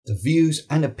The views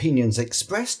and opinions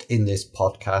expressed in this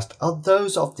podcast are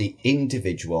those of the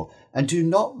individual and do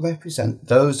not represent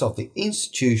those of the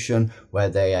institution where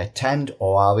they attend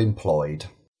or are employed.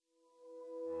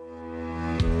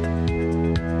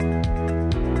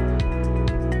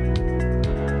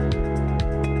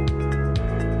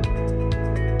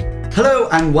 Hello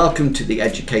and welcome to the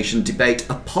Education Debate,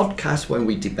 a podcast where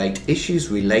we debate issues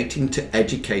relating to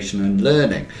education and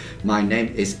learning. My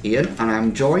name is Ian and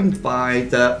I'm joined by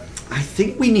I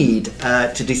think we need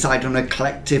to decide on a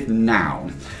collective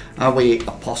noun. Are we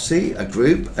a posse, a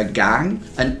group, a gang,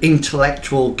 an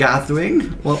intellectual gathering?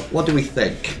 What do we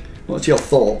think? What's your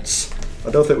thoughts? I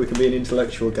don't think we can be an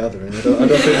intellectual gathering. I don't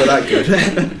think we're that good.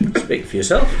 Speak for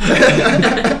yourself.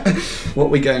 What are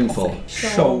we going for?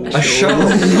 Shoal. A shoal.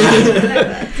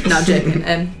 No, I'm joking.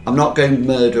 I'm not going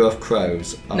murder of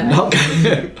crows. I'm not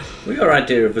going. Well, your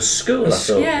idea of a school, I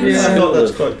thought. Yeah. I thought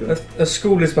that's quite good. A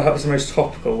school is perhaps the most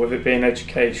topical, with it being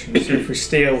education. So if we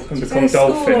steal and become dolphins...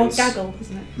 School or gaggle,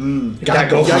 isn't it?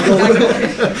 Gaggle.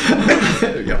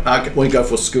 We go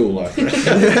for school.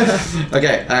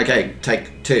 Okay,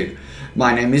 take two.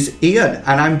 My name is Ian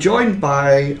and I'm joined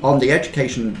on the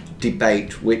Education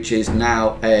Debate, which is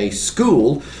now a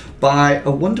school, by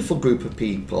a wonderful group of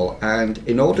people, and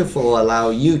in order to allow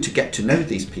you to get to know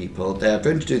these people, they are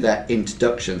going to do their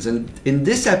introductions, and in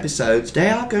this episode they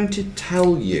are going to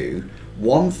tell you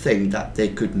one thing that they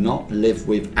could not live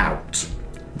without,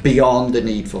 beyond the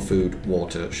need for food,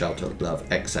 water, shelter, love,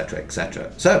 etc,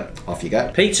 etc. So, off you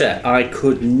go. Peter, I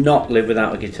could not live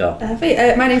without a guitar.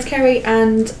 My name's Kerry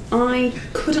and I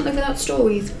couldn't live without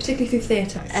stories, particularly through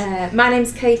theatre. My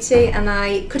name's Katie and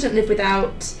I couldn't live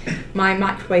without my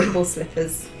microwavable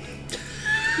slippers.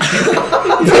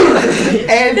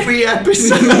 Every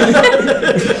episode.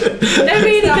 They're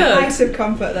really good. Height of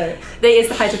comfort though. It is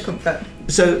the height of comfort.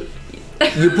 So,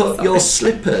 you put your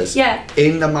slippers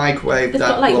in the microwave. They've that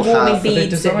got like will warming have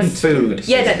beads and food.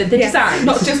 Yeah, the design.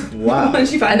 Not just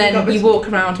once you find and then you walk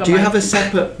around. Do you have a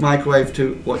separate microwave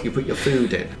to what you put your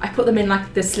food in? I put them in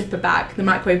like the slipper bag, the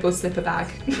microwavable slipper bag.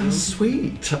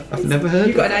 Sweet. I've never heard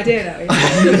You've got of an idea now.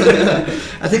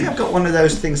 I think I've got one of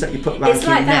those things that you put around It's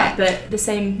your like neck. that, but the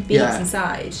same beads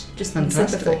inside, just in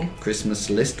slipper Fantastic. form. Christmas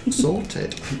list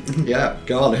sorted. Yeah,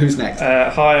 go on, who's next?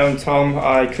 Hi, I'm Tom.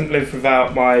 I couldn't live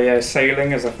without my sailing,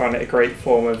 as I find it a great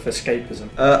form of escapism.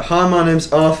 Hi, my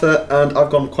name's Arthur, and I've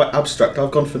gone quite abstract.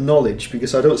 I've gone for knowledge,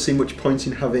 because I don't see much point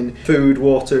in having food,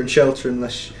 water and shelter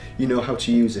unless you know how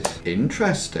to use it.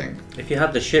 Interesting. If you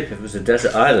had the ship, if it was a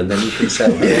desert island, then you can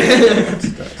sail.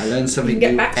 I learn something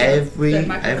get new back to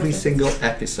every single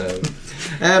episode.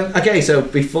 Okay, so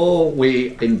before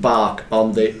we embark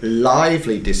on the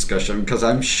lively discussion, because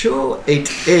I'm sure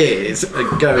it is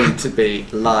going to be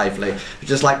lively, I'd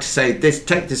just like to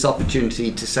take this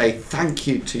opportunity to say thank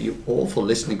you to you all for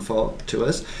listening to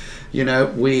us. You know,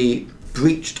 we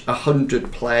breached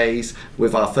 100 plays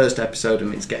with our first episode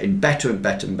and it's getting better and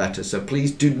better and better, so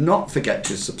please do not forget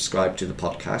to subscribe to the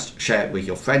podcast, share it with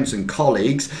your friends and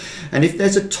colleagues, and if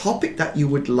there's a topic that you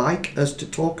would like us to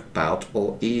talk about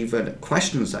or even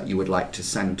questions that you would like to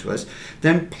send to us,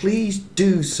 then please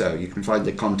do so. You can find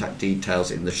the contact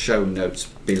details in the show notes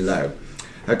below.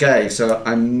 Okay, so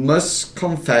I must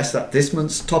confess that this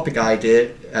month's topic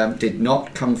idea did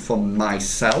not come from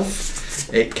myself.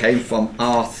 It came from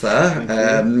Arthur,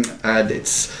 and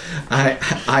it's. I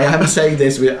am saying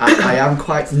this. I am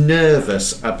quite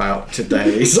nervous about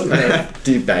today's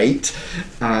debate.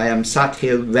 I am sat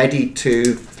here ready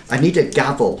to. I need a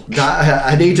gavel.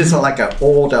 I need a sort of like an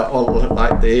order, or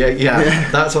like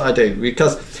that's what I do,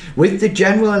 because with the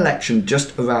general election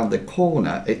just around the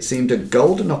corner, it seemed a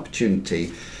golden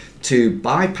opportunity to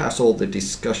bypass all the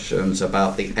discussions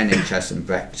about the NHS and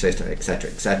Brexit,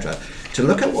 etc., to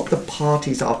look at what the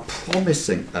parties are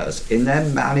promising us in their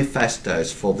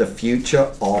manifestos for the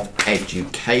future of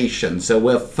education. So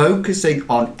we're focusing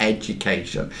on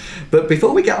education. But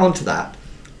before we get on to that,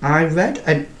 I read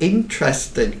an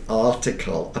interesting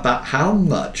article about how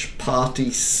much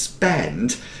parties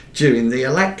spend during the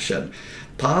election.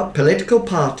 Political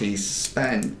parties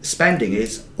spending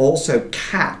is also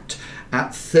capped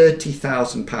at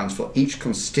 £30,000 for each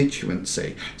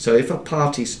constituency. So if a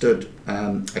party stood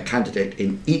a candidate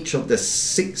in each of the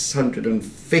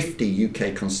 650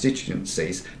 UK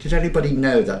constituencies, did anybody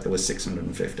know that there were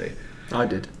 650? I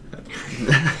did.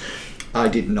 I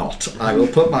did not. I will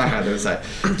put my hand and say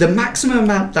the maximum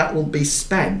amount that will be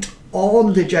spent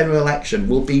on the general election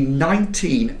will be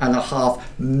 £19.5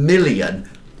 million.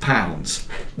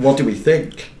 What do we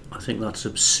think? think that's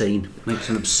obscene. Makes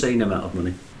an obscene amount of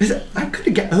money. I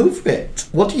couldn't get over it.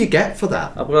 What do you get for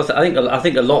that? Well, I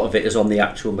think a lot of it is on the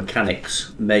actual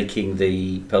mechanics, making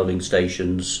the polling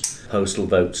stations, postal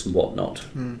votes and whatnot.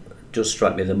 Does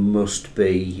strike me there must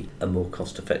be a more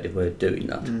cost-effective way of doing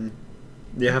that.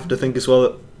 You have to think as well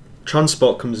that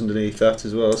transport comes underneath that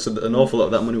as well, so that an awful lot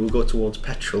of that money will go towards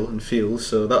petrol and fuel,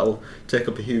 so that'll take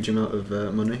up a huge amount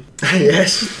of money.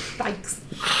 Yes. Thanks.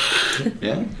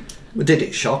 Yeah. Well, did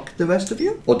it shock the rest of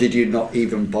you? Or did you not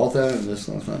even bother? And this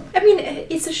and that? I mean,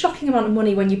 it's a shocking amount of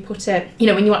money when you put it,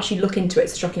 when you actually look into it,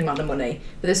 it's a shocking amount of money.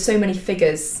 But there's so many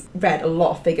figures, read a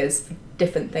lot of figures for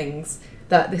different things,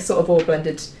 that this sort of all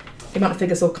blended, the amount of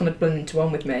figures all kind of blend into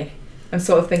one with me. I'm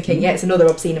sort of thinking, it's another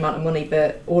obscene amount of money,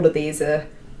 but all of these are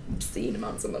obscene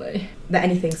amounts of money. That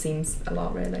anything seems a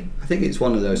lot, really. I think it's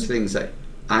one of those things that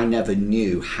I never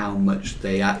knew how much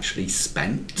they actually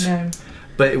spent. No.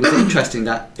 But it was interesting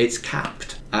that it's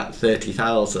capped at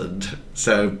 30,000,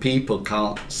 so people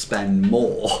can't spend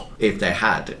more if they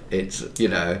had. It's,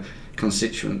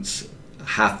 constituents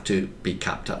have to be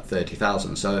capped at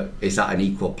 30,000. So is that an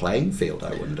equal playing field,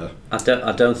 I wonder? I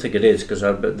don't think it is, because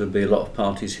I bet there'll be a lot of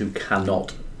parties who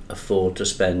cannot afford to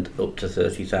spend up to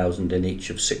 30,000 in each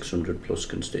of 600 plus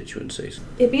constituencies.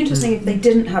 It'd be interesting if they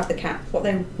didn't have the cap, what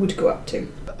they would go up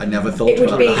to. I never thought It would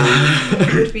about be that.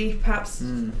 it would be perhaps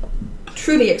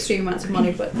truly extreme amounts of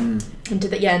money, but And do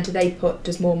they put,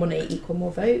 does more money equal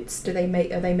more votes? Are they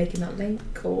making that link,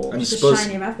 or And just a suppose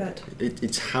shinier advert?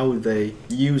 it's how they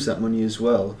use that money as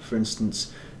well. For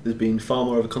instance, there's been far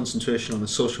more of a concentration on a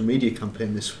social media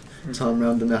campaign this time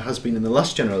around than there has been in the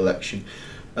last general election,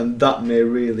 and that may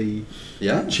really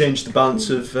change the balance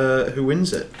of who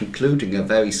wins it. Including a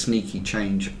very sneaky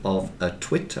change of a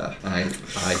Twitter, I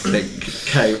think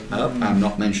came up. I'm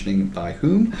not mentioning by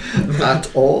whom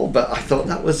at all, but I thought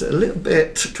that was a little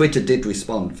bit... Twitter did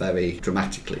respond very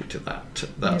dramatically to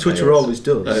that. Twitter always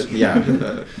does.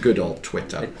 Good old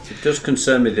Twitter. It does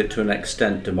concern me that to an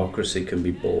extent democracy can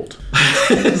be bought.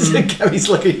 Gary's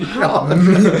looking shocked.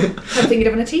 I'm thinking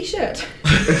of a t-shirt.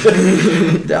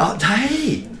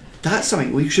 Hey, that's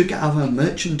something we should get our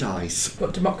merchandise.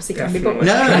 what democracy can be bought?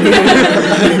 No,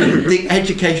 the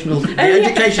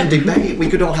education debate. We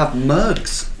could all have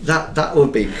mugs. That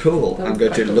would be cool. That I'm would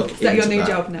going be to quite look cool. into Is that your new that.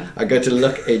 job now? I'm going to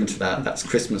look into that. That's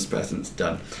Christmas presents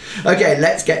done. Okay,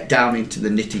 let's get down into the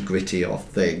nitty gritty of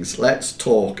things. Let's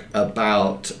talk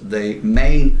about the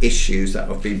main issues that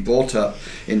have been brought up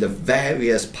in the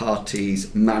various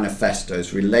parties'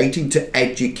 manifestos relating to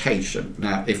education.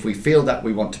 Now, if we feel that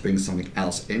we want to bring something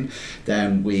else in,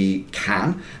 then we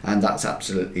can, and that's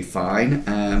absolutely fine.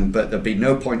 But there'll be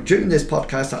no point during this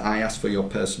podcast that I ask for your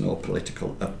personal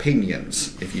political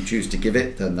opinions. If you choose to give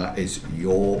it, then that is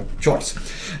your choice.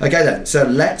 Okay then, so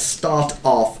let's start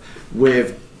off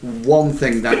with one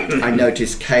thing that I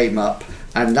noticed came up,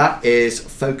 and that is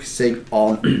focusing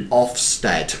on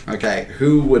OFSTED. Okay,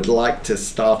 who would like to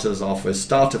start us off with?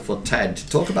 Starter for Ted to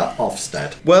talk about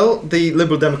OFSTED. Well, the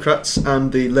Liberal Democrats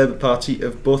and the Labour Party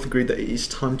have both agreed that it is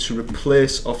time to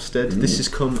replace Ofsted. This has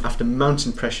come after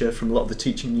mounting pressure from a lot of the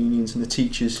teaching unions and the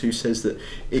teachers, who says that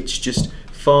it's just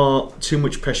far too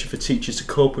much pressure for teachers to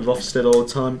cope with Ofsted all the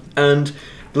time. And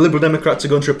the Liberal Democrats are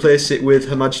going to replace it with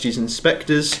Her Majesty's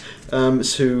inspectors,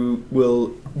 who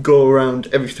will go around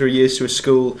every 3 years to a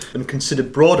school and consider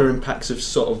broader impacts of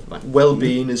sort of like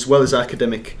well-being as well as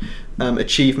academic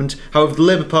achievement. However, the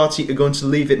Labour Party are going to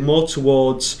leave it more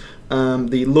towards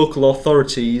the local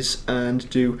authorities and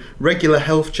do regular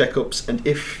health checkups, and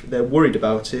if they're worried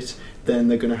about it, then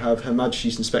they're going to have Her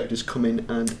Majesty's inspectors come in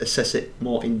and assess it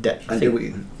more in depth. I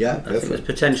think there's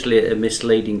potentially a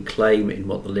misleading claim in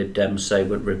what the Lib Dems say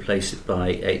would replace it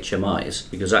by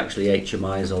HMIs, because actually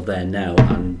HMIs are there now,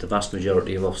 and the vast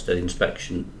majority of Ofsted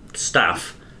inspection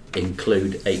staff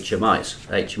include HMIs.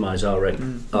 HMIs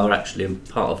are actually a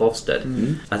part of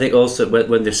Ofsted. I think also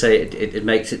when they say it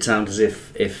makes it sound as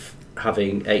if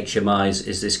having HMIs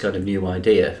is this kind of new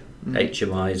idea.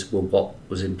 HMIs were what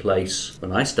was in place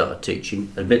when I started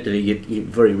teaching. Admittedly, you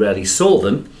very rarely saw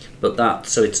them, but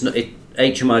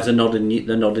HMIs are not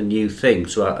a new thing.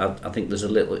 So I think there's a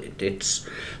little. It's.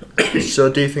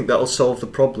 So do you think that'll solve the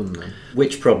problem then?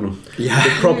 Which problem? Yeah,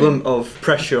 the problem of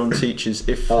pressure on teachers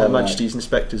if Her Majesty's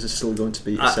inspectors are still going to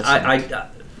be assessing.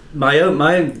 My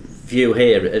own view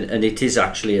here, and it is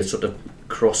actually a sort of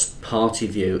cross-party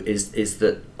view, is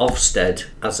that Ofsted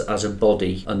as a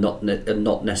body are not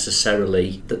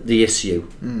necessarily the issue.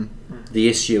 The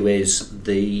issue is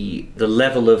the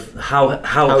level of how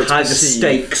high the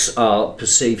stakes are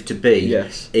perceived to be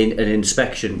in an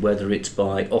inspection, whether it's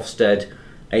by Ofsted,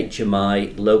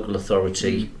 HMI, local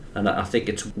authority, And I think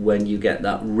it's when you get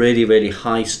that really, really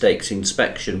high stakes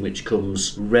inspection, which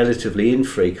comes relatively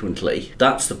infrequently,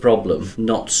 that's the problem,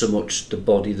 not so much the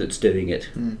body that's doing it.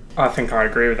 I think I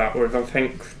agree with that. I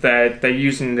think they're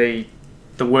using the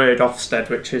word Ofsted,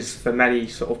 which is for many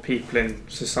sort of people in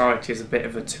society is a bit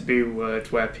of a taboo word,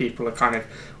 where people are kind of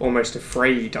almost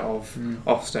afraid of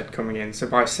Ofsted coming in. So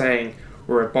by saying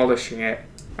we're abolishing it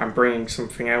and bringing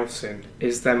something else in,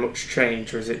 is there much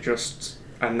change, or is it just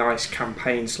a nice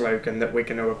campaign slogan that we're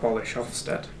going to abolish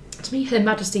Ofsted? To me, Her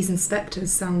Majesty's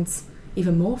Inspectors sounds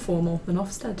even more formal than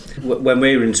Ofsted. When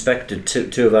we were inspected,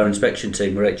 two of our inspection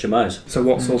team were HMIs. So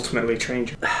what's ultimately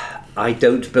changing? I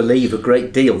don't believe a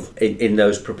great deal in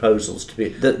those proposals. To be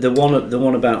the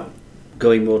one about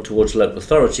going more towards local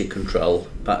authority control,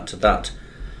 back to that,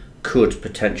 could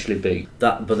potentially be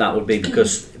that, but that would be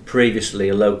because previously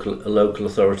a local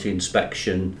authority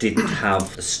inspection didn't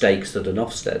have the stakes that an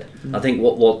Ofsted. I think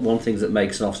what one thing that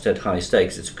makes an Ofsted high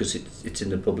stakes is because it's in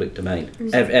the public domain.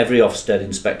 Every Ofsted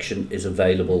inspection is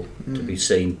available to be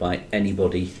seen by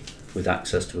anybody with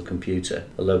access to a computer.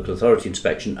 A local authority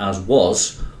inspection, as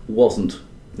wasn't.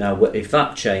 Now, if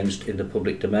that changed in the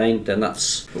public domain, then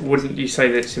that's... But wouldn't you say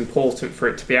that it's important for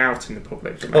it to be out in the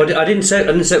public domain? Oh, I didn't say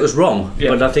it was wrong,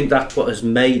 but I think that's what has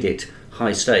made it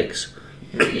high stakes.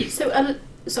 So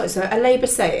are Labour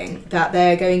saying that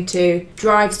they're going to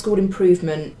drive school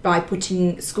improvement by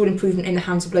putting school improvement in the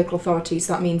hands of local authorities?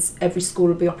 So that means every school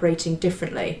will be operating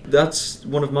differently? That's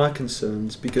one of my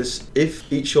concerns, because if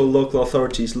each local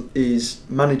authority is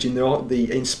managing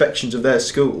the inspections of their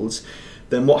schools,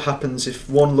 then what happens if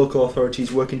one local authority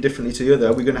is working differently to the other?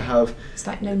 Are we going to have... It's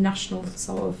like no national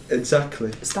sort of...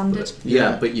 Exactly. ...standard.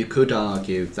 Yeah, but you could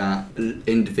argue that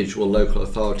individual local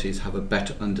authorities have a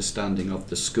better understanding of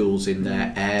the schools in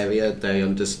their area. They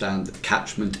understand the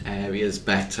catchment areas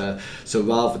better. So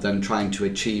rather than trying to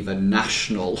achieve a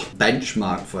national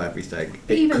benchmark for everything,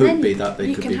 it could be that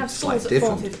they could be slightly different. You can have schools that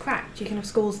fall through the cracks. You can have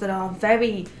schools that are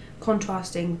very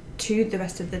contrasting to the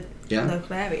rest of the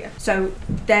local area, so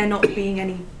they're not being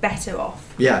any better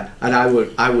off. Yeah, and I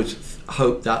would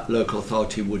hope that local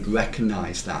authority would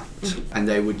recognise that, and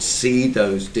they would see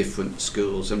those different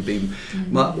schools and be.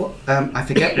 I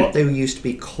forget what they used to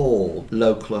be called.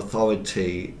 Local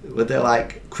authority, were they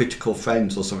like critical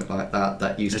friends or something like that?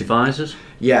 That used advisors.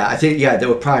 Yeah, I think they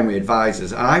were primary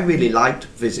advisors, and I really liked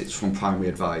visits from primary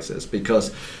advisors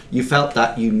because you felt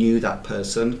that you knew that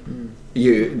person.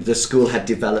 The school had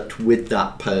developed with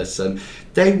that person.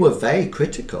 They were very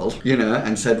critical,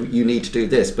 and said you need to do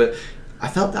this, but I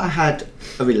felt that I had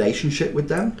a relationship with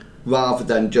them rather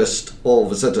than just all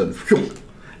of a sudden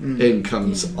in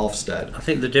comes Ofsted. I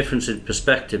think the difference in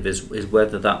perspective is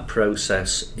whether that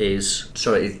process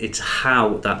it's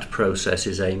how that process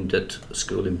is aimed at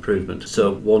school improvement.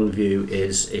 So one view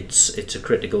is it's a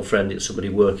critical friend, it's somebody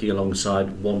working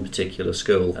alongside one particular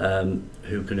school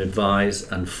who can advise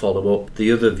and follow up.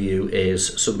 The other view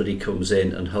is somebody comes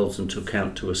in and holds them to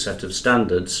account to a set of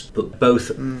standards, but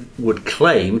both would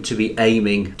claim to be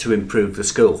aiming to improve the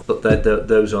school, but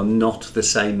those are not the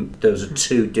same. Those are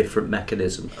two different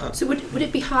mechanisms. So would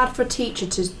it be hard for a teacher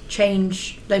to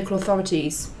change local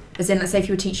authorities? As in, let's say if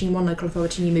you were teaching in one local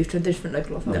authority and you moved to a different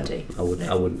local authority? No,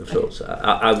 I wouldn't have thought so.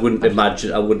 I wouldn't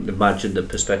imagine that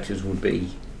perspectives would be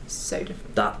so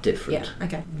different. That different. Yeah,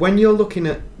 okay. When you're looking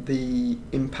at the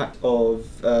impact of,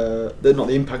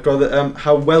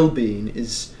 how well-being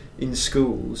is in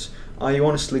schools, are you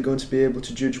honestly going to be able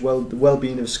to judge the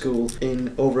well-being of school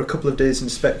in over a couple of days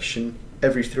inspection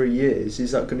every 3 years?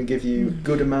 Is that going to give you a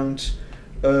good amount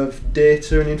of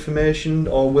data and information,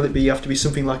 or will it have to be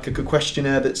something like a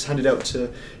questionnaire that's handed out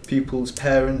to pupils'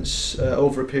 parents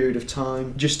over a period of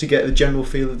time just to get the general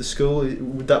feel of the school?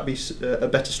 Would that be a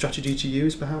better strategy to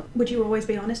use, perhaps? Would you always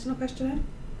be honest in a questionnaire?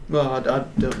 Well, I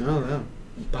don't know. No.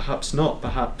 Perhaps not.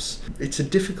 Perhaps it's a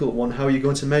difficult one. How are you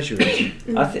going to measure it?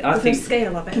 I think the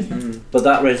scale of it, isn't it? But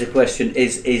that raises a question: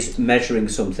 is measuring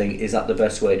something, is that the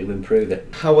best way to improve it?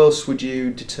 How else would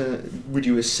you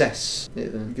assess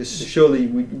it then? Because surely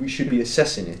we should be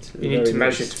assessing it. You need to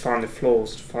measure to find the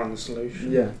flaws, to find the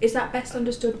solution. Yeah. Is that best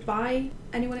understood by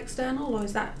anyone external, or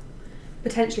is that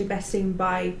potentially best seen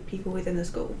by people within the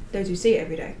school, those who see it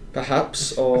every day?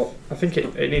 Perhaps, or... I think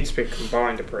it needs to be a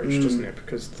combined approach, doesn't it?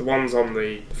 Because the ones on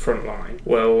the front line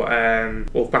will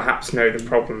perhaps know the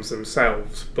problems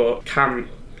themselves, but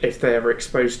if they're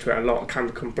exposed to it a lot, can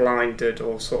become blinded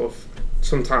or sort of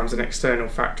sometimes an external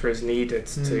factor is needed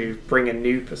to bring a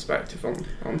new perspective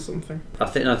on something. I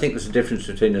think there's a difference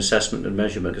between assessment and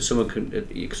measurement, because someone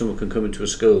can come into a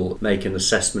school, make an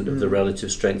assessment of the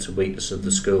relative strengths and weakness of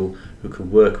the school, who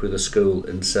can work with a school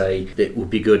and say it would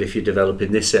be good if you develop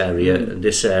in this area and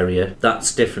this area.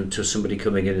 That's different to somebody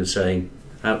coming in and saying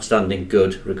outstanding,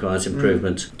 good, requires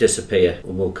improvement, disappear,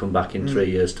 and we'll come back in 3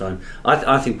 years' time.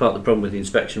 I think part of the problem with the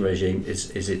inspection regime is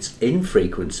its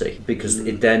infrequency, because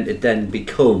it then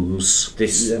becomes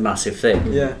this massive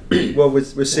thing. Yeah. Well,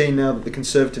 we're seeing now that the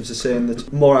Conservatives are saying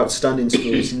that more outstanding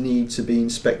schools need to be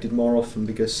inspected more often,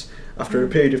 because after a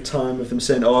period of time of them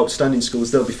saying, outstanding schools,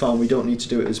 they'll be fine, we don't need to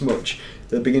do it as much,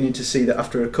 they're beginning to see that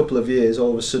after a couple of years,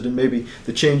 all of a sudden, maybe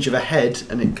the change of a head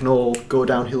and it can all go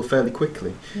downhill fairly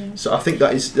quickly. Yeah. So I think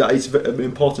that is an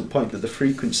important point, that the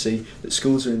frequency that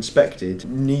schools are inspected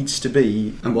needs to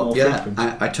be more frequent.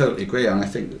 I totally agree, and I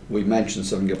think we mentioned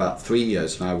something about 3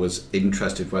 years, and I was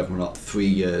interested whether or not 3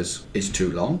 years is too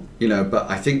long.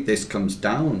 But I think this comes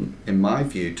down, in my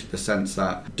view, to the sense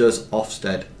that does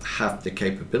Ofsted have the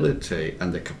capability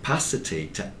and the capacity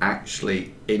to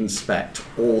actually inspect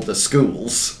all the schools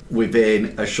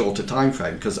within a shorter time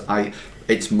frame? Because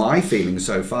it's my feeling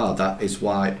so far that is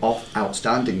why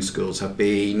outstanding schools have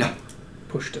been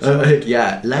pushed aside.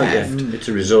 Left. It's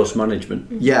a resource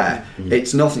management.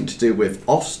 It's nothing to do with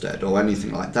Ofsted or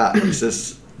anything like that. It's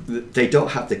just they don't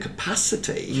have the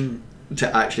capacity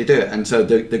to actually do it, and so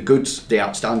the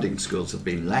outstanding schools have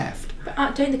been left.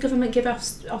 But don't the government give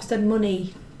Ofsted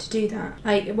money to do that?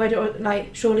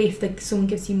 Surely if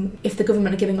the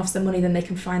government are giving Ofsted money, then they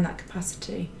can find that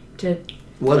capacity to.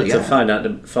 It's a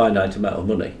finite amount of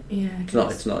money. Yeah, it's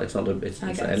not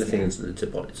anything.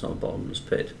 It's not a bottomless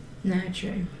pit. No,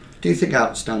 true. Do you think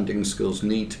outstanding schools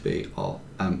need to be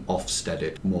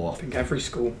Ofsteded more? I think every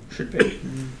school should be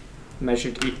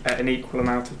measured at an equal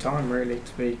amount of time, really,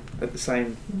 to be at the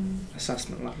same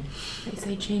assessment level. Like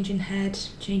say, changing head,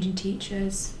 changing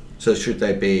teachers. So should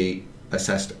they be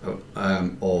assessed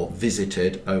or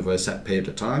visited over a set period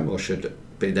of time, or should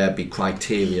there be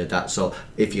criteria that, so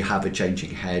if you have a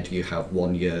changing head, you have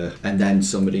 1 year, and then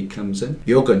somebody comes in?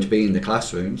 You're going to be in the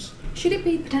classrooms. Should it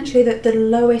be potentially that the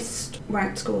lowest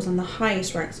ranked schools and the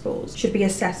highest ranked schools should be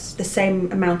assessed the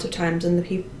same amount of times, and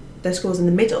the schools in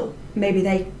the middle, maybe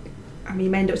you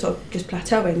may end up sort of just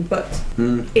plateauing, but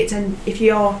if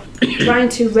you're trying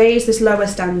to raise this lower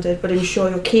standard but ensure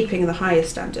you're keeping the higher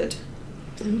standard.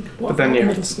 But then you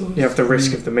have the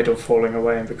risk of the middle falling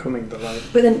away and becoming the low.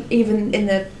 But then even in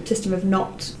the system of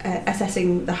not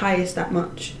assessing the highest that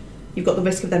much, you've got the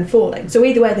risk of them falling. So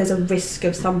either way, there's a risk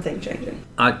of something changing.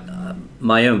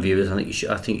 My own view is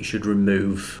I think you should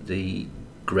remove the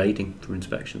grading for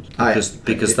inspections,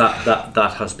 because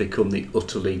that has become the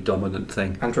utterly dominant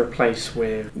thing, and replace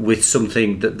with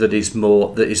something that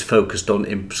is focused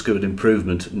on school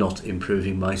improvement, not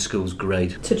improving my school's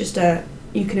grade. So just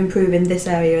you can improve in this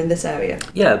area and this area.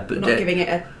 Yeah, but not giving it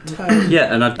a term.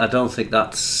 Yeah, and I don't think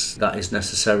that is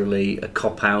necessarily a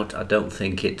cop out. I don't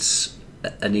think it's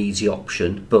an easy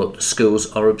option, but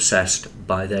schools are obsessed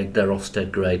by their Ofsted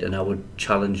grade, and I would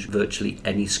challenge virtually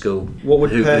any school who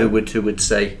would say. You would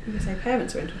say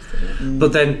parents are interested in it.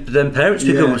 But then parents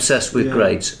become obsessed with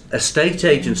grades. Estate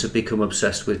agents have become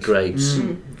obsessed with grades.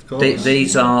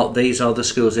 These are the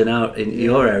schools in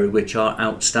your area which are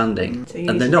outstanding,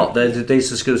 and they're not.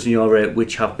 These are schools in your area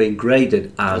which have been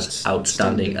graded as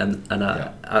outstanding, and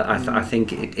I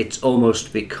think it's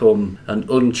almost become an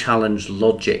unchallenged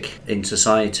logic in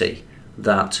society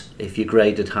that if you're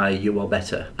graded high, you are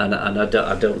better, and I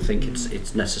don't think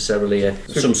it's necessarily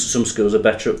some schools are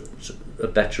better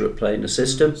at playing the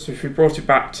system. So if we brought it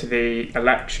back to the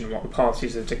election, what the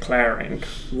parties are declaring,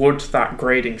 would that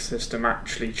grading system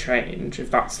actually change if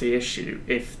that's the issue,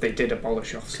 if they did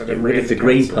abolish Ofsted? If the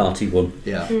Green Party won.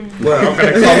 Yeah. Well,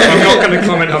 I'm not going to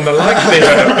comment on the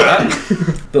likelihood of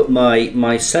that. But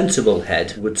my sensible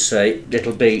head would say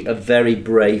it'll be a very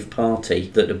brave party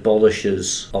that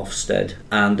abolishes Ofsted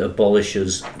and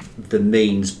abolishes the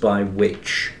means by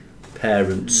which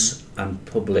parents and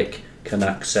public can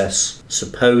access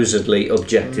supposedly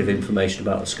objective information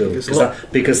about a school,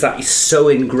 because that is so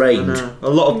ingrained. A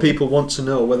lot of people want to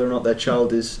know whether or not their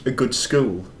child is a good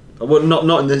school. Well,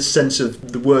 not in the sense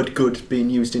of the word "good" being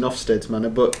used in Ofsted's manner,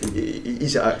 but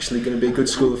is it actually going to be a good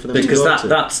school for them to go to?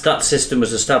 Because that system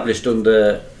was established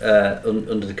under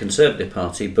the Conservative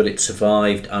Party, but it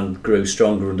survived and grew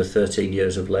stronger under 13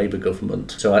 years of Labour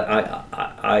government. So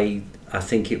I I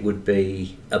think it would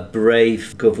be a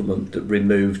brave government that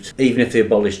removed, even if they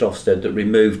abolished Ofsted, that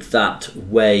removed that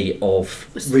way of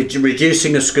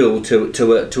reducing a school to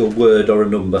a word or a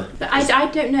number. But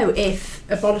I don't know if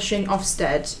abolishing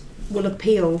Ofsted will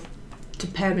appeal to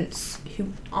parents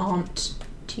who aren't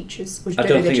teachers. I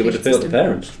don't think it would appeal to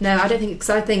parents. No, I don't think, because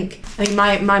I think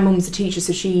my mum's a teacher,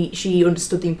 so she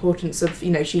understood the importance of,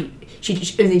 she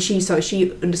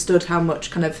understood how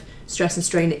much kind of stress and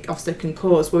strain Ofsted can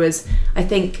cause. Whereas I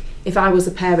think if I was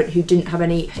a parent who didn't have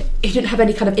any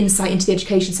kind of insight into the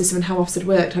education system and how Ofsted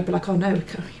worked, I'd be like, oh no,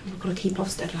 we've got to keep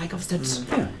Ofsted. Like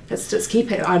Ofsted, let's keep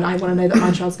it. And I want to know that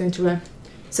my child's going to.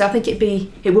 So I think it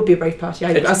would be a brave party.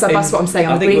 That's what I'm saying.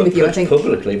 I'm agreeing with you. I think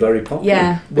publicly very popular.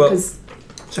 Yeah, because.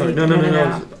 Sorry, no.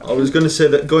 I was going to say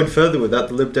that going further with that,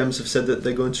 the Lib Dems have said that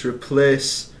they're going to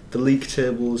replace the league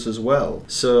tables as well.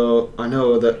 So I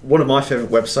know that one of my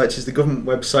favourite websites is the government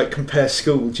website Compare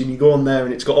Schools, and you go on there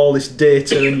and it's got all this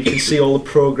data and you can see all the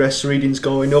progress readings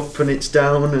going up and it's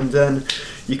down, and then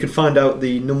you can find out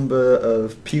the number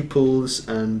of pupils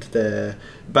and their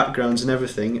backgrounds and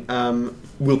everything.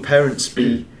 Will parents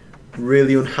be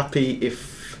really unhappy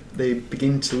if they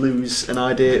begin to lose an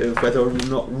idea of whether or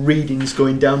not reading's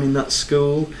going down in that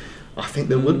school? I think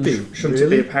there would be. Shouldn't it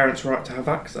be a parent's right to have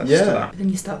access to that? But then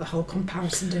you start the whole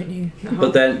comparison, don't you?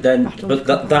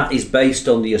 That is based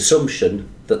on the assumption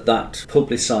that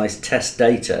publicised test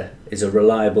data is a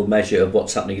reliable measure of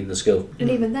what's happening in the school. And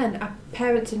even then, are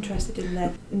parents interested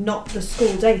in not the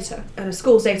school data? And a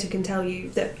school's data can tell you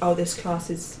that, this class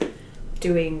is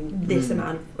doing this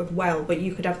amount of well, but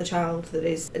you could have the child that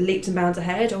is leaps and bounds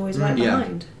ahead, always right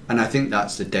behind. And I think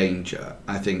that's the danger.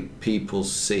 I think people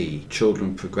see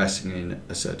children progressing in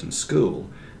a certain school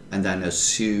and then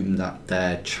assume that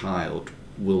their child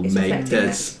will make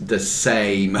the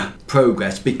same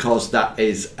progress because that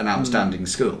is an outstanding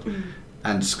school.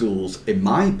 And schools, in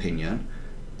my opinion,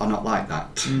 are not like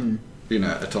that.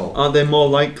 At all. Are they more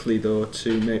likely though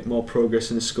to make more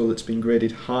progress in a school that's been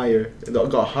graded higher, that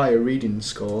got a higher reading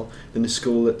score, than a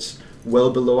school that's well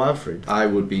below average? I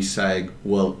would be saying,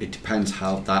 well, it depends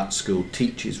how that school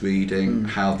teaches reading,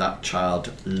 how that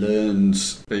child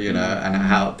learns, and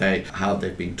how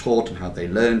they've been taught and how they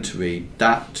learn to read.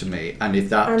 That to me, and if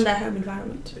that and their home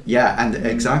environment. Yeah, and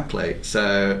exactly.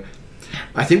 So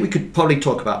I think we could probably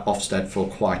talk about Ofsted for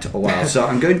quite a while. So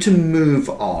I'm going to move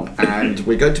on, and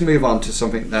we're going to move on to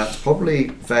something that's probably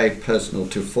very personal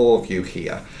to four of you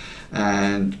here,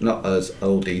 and not us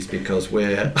oldies, because we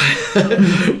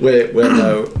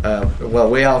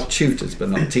are tutors but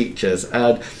not teachers.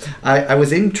 And I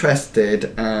was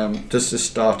interested, just to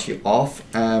start you off,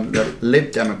 that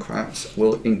Lib Democrats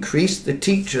will increase the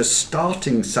teacher's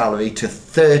starting salary to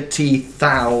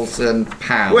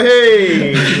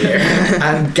 £30,000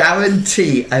 and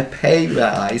guarantee a pay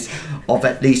rise of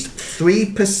at least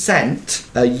 3%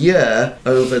 a year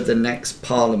over the next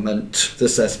Parliament.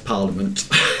 This says Parliament.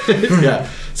 Yeah.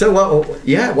 So what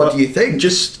do you think?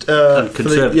 Just I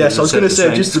was going to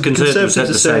say just the Conservatives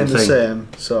are saying the same.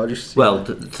 So I just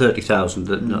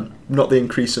 30,000. Not the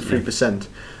increase of 3%.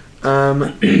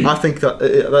 I think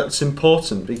that's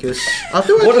important because I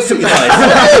feel what a surprise!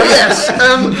 Yes.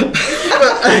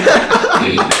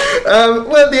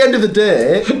 Well, at the end of the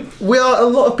day, a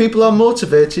lot of people are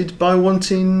motivated by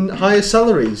wanting higher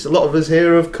salaries. A lot of us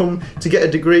here have come to get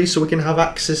a degree so we can have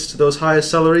access to those higher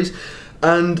salaries,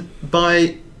 and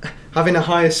by having a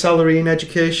higher salary in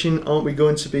education, aren't we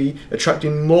going to be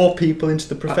attracting more people into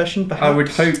the profession? Perhaps? I would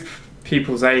hope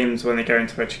people's aims when they go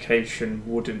into education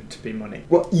wouldn't be money.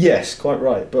 Well, yes, quite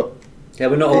right, but yeah,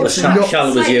 we're not all as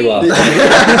shallow as you are. Is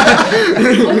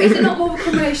it not more of a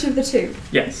combination of the two?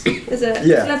 Yes. There's a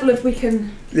level of we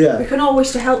can all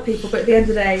wish to help people, but at the end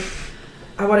of the day,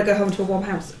 I want to go home to a warm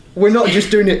house. We're not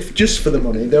just doing it just for the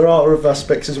money. There are other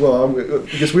aspects as well,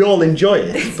 because we all enjoy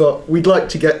it, but we'd like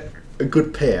to get a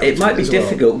good payout. It might be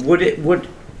difficult. It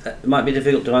might be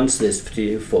difficult to answer this to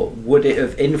you for. Would it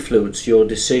have influenced your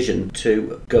decision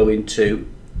to go into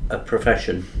a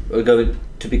profession or go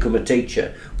to become a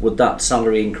teacher? Would that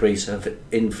salary increase have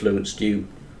influenced you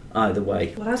either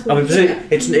way? Well, it's not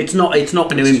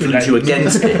going to influence you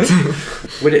against it.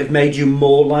 Would it have made you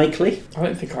more likely? I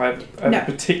don't think I've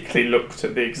ever particularly looked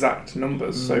at the exact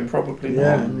numbers, so probably not.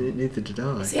 Yeah, neither did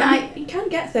I. See, you can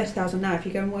get 30,000 now if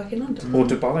you go and work in London. Or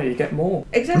Dubai, you get more.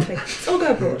 Exactly. Let's all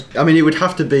go abroad. I mean, it would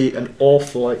have to be an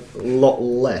awful lot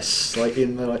less, for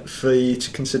you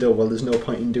to consider. Well, there's no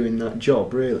point in doing that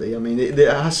job, really. I mean, it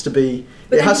has to be.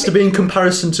 It has to be in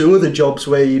comparison to other jobs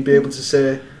where you'd be able to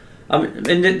say. I mean,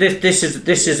 this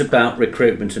is about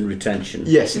recruitment and retention.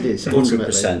 Yes, it is.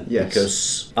 100%. Yes.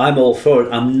 Because I'm all for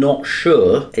it. I'm not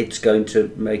sure it's going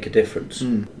to make a difference.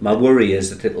 My worry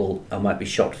is that I might be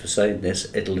shocked for saying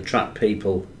this, it'll attract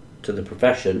people to the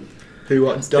profession who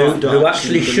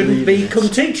actually shouldn't become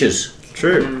teachers.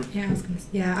 True. Yeah, I was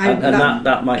gonna,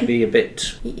 that might be a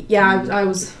bit. Yeah, I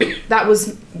was. That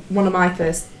was one of my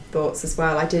first thoughts as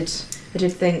well. I did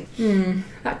think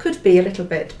that could be a little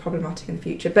bit problematic in the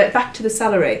future. But back to the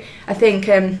salary, I think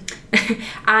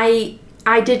I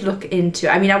did look into.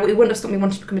 I mean, it wouldn't have stopped me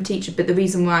wanting to become a teacher, but the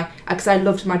reason why, because I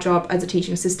loved my job as a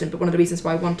teaching assistant, but one of the reasons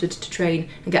why I wanted to train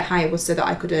and get higher was so that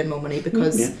I could earn more money,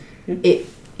 because it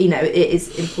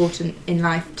is important in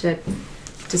life to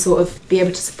sort of be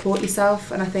able to support yourself.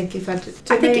 And I think it's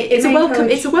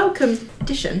a welcome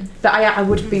addition, but I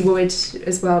would be worried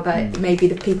as well that maybe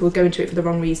the people go into it for the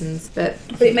wrong reasons. But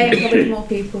it may encourage more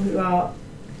people who are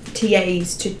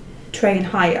TAs to train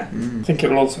higher. I think it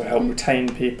will also help retain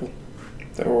people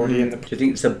that are already in the. Do you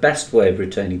think it's the best way of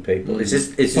retaining people? Is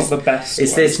this not the best?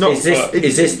 Is this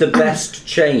the best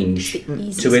change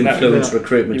to influence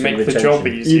recruitment and retention? You make the job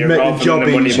easier. You make rather the job than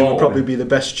the money easier. more. Would probably be the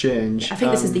best change. I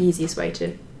think this is the easiest way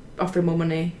to offer more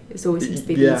money. It's always seems to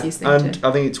be the easiest thing. And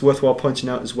I think it's worthwhile pointing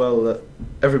out as well that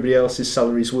everybody else's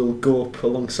salaries will go up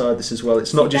alongside this as well.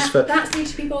 It's not just for. That's new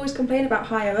to people always complain about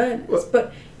higher earners,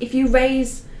 but if you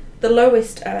raise the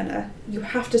lowest earner, you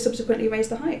have to subsequently raise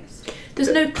the highest. There's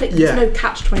no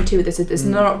catch-22 with this. It's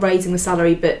not raising the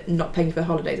salary but not paying for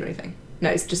holidays or anything. No,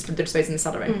 it's just they're just raising the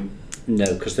salary.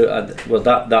 No, because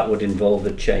that would involve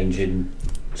a change in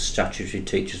statutory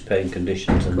teachers' paying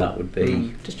conditions, and that would be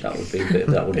a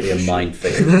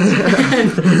minefield.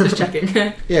 Just checking.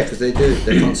 Yeah, because they do.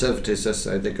 The Conservatives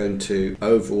say they're going to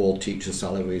overall teacher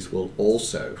salaries will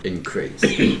also increase.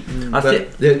 The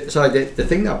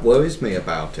thing that worries me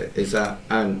about it is that,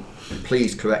 and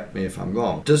please correct me if I'm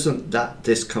wrong, doesn't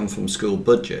this come from school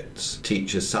budgets,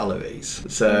 teachers' salaries?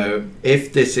 So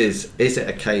if this is it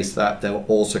a case that they're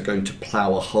also going to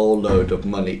plough a whole load of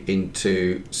money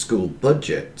into school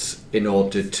budgets in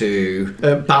order to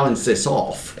balance this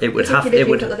off? It would have the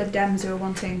Lib Dems who are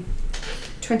wanting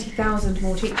 20,000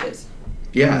 more teachers.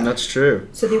 Yeah, that's true.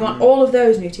 So they want all of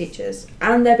those new teachers,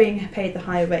 and they're being paid the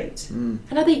higher rate. And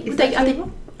are they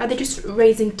just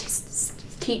raising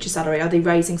teacher salary? Are they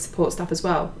raising support staff as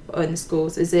well in the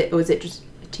schools? Is it just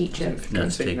a teacher? No,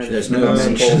 it's teacher. There's no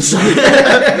mentions.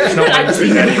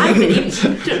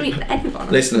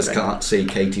 Listeners can't see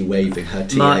Katie waving her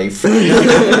TA.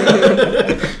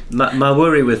 My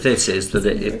worry with this is that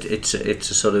it's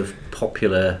a sort of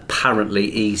popular, apparently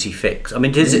easy fix. I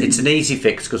mean, it's an easy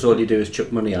fix because all you do is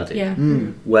chuck money at it. Yeah.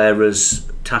 Whereas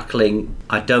tackling,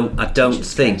 I don't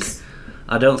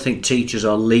think teachers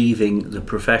are leaving the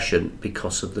profession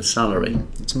because of the salary.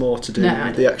 It's more to do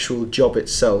with the actual job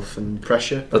itself and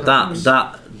pressure. But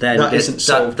that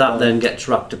then gets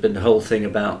wrapped up in the whole thing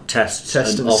about tests and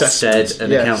OFSTED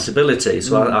and accountability.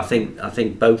 So I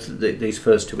think both these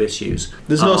first two issues.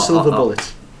 There's no silver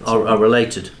bullet. Are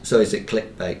related. So is it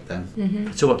clickbait then?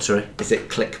 Mm-hmm. So what, sorry? Is it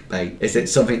clickbait? Is it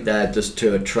something there just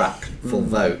to attract full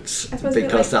votes?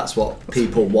 Because that's what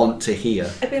people want to hear.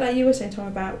 A bit like you were saying, Tom,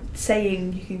 about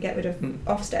saying you can get rid of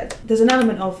OFSTED. There's an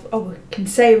element of, we can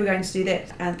say we're going to do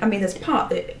this. And I mean, there's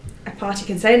part that a party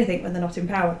can say anything when they're not in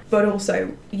power. But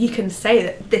also, you can say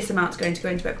that this amount's going to go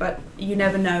into it, but you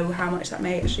never know how much that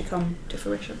may actually come to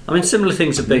fruition. I mean, similar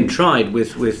things have been tried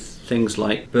with things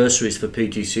like bursaries for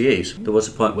PGCEs. There was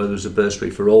a point where there was a bursary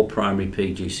for all primary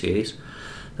PGCEs.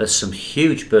 There's some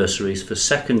huge bursaries for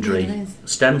secondary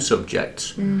STEM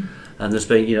subjects. And there's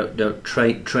been,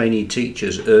 trainee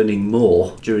teachers earning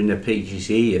more during their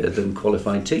PGCE year than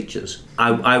qualified teachers.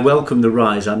 I welcome the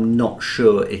rise. I'm not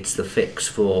sure it's the fix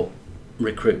for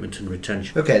recruitment and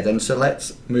retention. Okay, then, so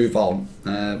let's move on.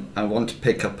 I want to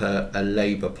pick up a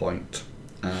Labour point.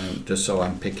 Just so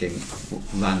I'm picking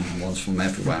random ones from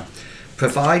everywhere.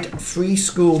 Provide free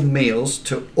school meals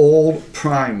to all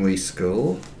primary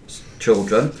school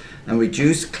children and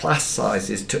reduce class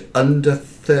sizes to under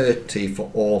 30 for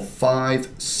all 5,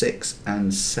 6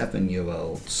 and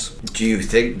 7-year-olds. Do you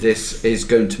think this is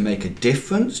going to make a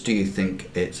difference? Do you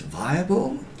think it's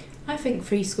viable? I think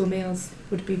free school meals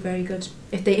would be very good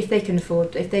if they can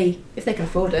afford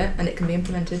it and it can be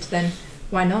implemented. Then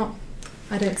why not?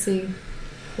 I don't see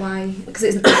why, because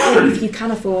if you can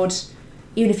afford,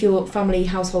 even if your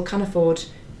household can afford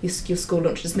your school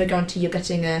lunch, there's no guarantee you're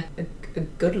getting a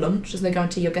good lunch. There's no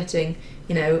guarantee you're getting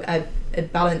a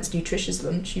balanced, nutritious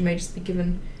lunch. You may just be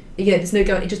given, there's no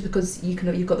guarantee just because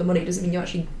you've got the money doesn't mean you're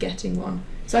actually getting one.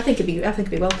 So I think it'd be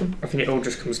welcome. I think it all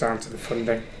just comes down to the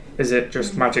funding. Is it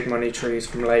just magic money trees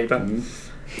from Labour?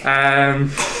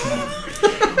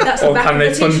 That's Or the back can of they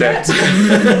the fund t-shirt.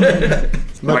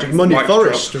 it? Magic money mic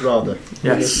forest, drop. rather.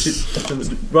 Yes.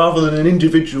 Rather than an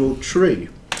individual tree.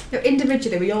 No,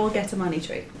 individually, we all get a money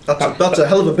tree. That's a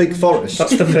hell of a big forest.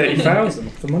 That's the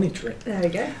 30,000, the money tree. There we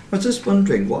go. I was just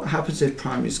wondering what happens if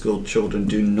primary school children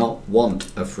do not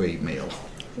want a free meal.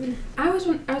 I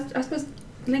suppose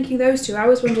linking those two, I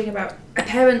was wondering about a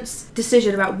parent's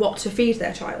decision about what to feed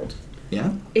their child.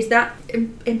 Yeah? Is that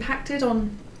impacted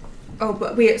on? Oh,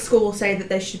 but we at school say that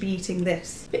they should be eating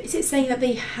this. But is it saying that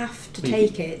they have to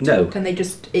take it? No. Can they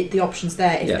just? The option's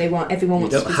there if Yeah. they want. Everyone You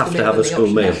wants don't to have school to have then a the school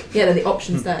option meal. there. Yeah, then the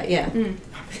option's there. Yeah.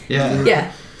 Yeah.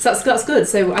 Yeah. So that's good.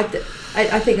 So I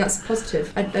think that's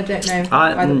positive. I don't know.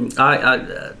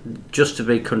 I just to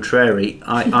be contrary,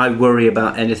 I worry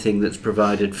about anything that's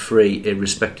provided free,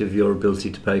 irrespective of your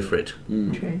ability to pay for it.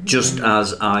 True. Just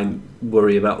as I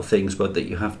worry about things that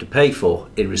you have to pay for,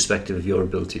 irrespective of your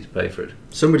ability to pay for it.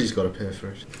 Somebody's got to pay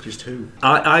for it. Just who?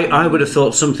 I would have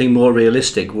thought something more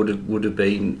realistic would have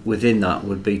been within that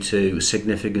would be to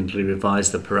significantly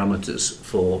revise the parameters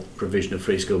for provision of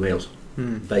free school meals.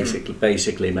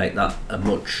 Basically make that a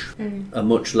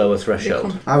much lower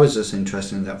threshold. I was just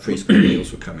interested in that free school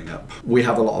meals were coming up. We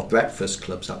have a lot of breakfast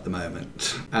clubs at the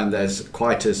moment, and there's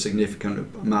quite a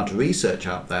significant amount of research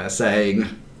out there saying,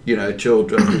 you know,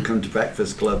 children who come to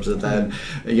breakfast clubs are then,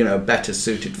 you know, better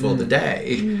suited for the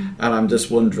day. And I'm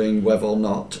just wondering whether or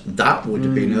not that would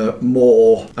have been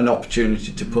an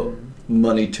opportunity to put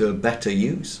money to a better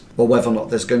use, or whether or not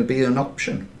there's going to be an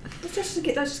option. Let's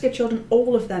just give children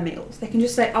all of their meals. They can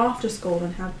just stay after school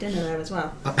and have dinner there as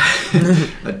well.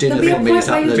 A dinner There'll be a for me is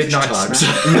point at where you- lunch times.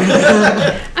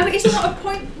 I mean, is there not a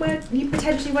point where you're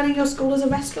potentially running your school as a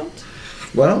restaurant?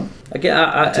 Well,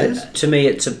 Again, to me,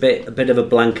 it's a bit of a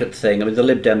blanket thing. I mean, the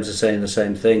Lib Dems are saying the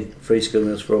same thing: free school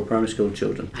meals for all primary school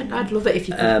children. I'd love it if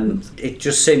you could. It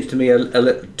just seems to me a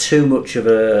little too much of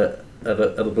a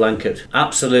blanket.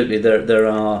 Absolutely, there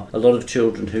are a lot of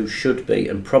children who should be,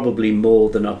 and probably more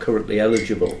than are currently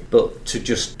eligible. But to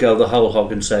just go the whole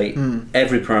hog and say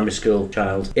every primary school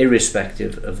child,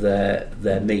 irrespective of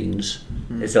their means,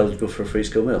 is eligible for a free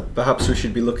school meal. Perhaps we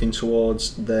should be looking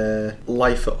towards their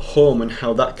life at home and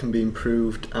how that can be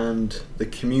improved, and the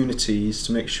communities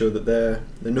to make sure that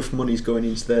enough money is going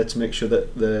into there to make sure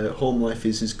that their home life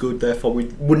is good. Therefore, we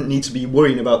wouldn't need to be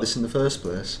worrying about this in the first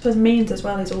place. Because means as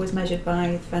well is always measured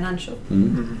by financial.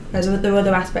 Whereas there are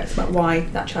other aspects about why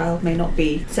that child may not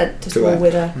be sent to school Correct.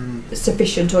 with a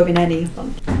sufficient or even any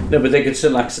fund. No, but they could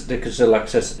still access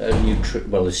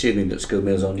a assuming that school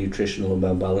meals are nutritional and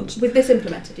well balanced. With this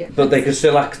implemented, yeah. But they could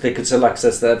still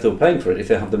access that if they're paying for it. If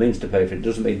they have the means to pay for it, it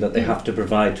doesn't mean that they have to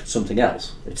provide something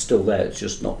else. It's still there. It's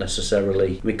just not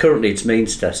necessarily. I mean, currently it's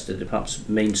means tested, perhaps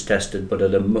means tested, but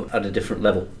at a different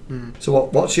level. so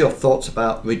what's your thoughts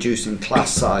about reducing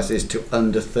class sizes to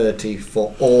under 30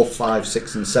 for all 5,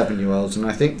 6 and 7-year-olds? And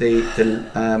I think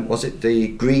the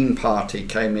Green Party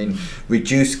came in,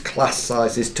 reduced class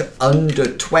sizes to under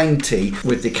 20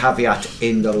 with the caveat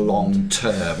in the long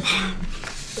term.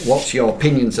 What's your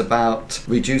opinions about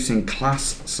reducing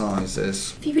class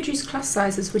sizes? If you reduce class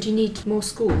sizes, would you need more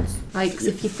schools? Like, 'cause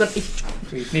if you've got, You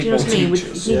do you need know more what I mean?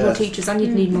 teachers. You need Yeah. more teachers, and you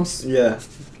need more. Yeah.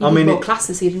 You I need mean, more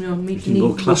classes. You need more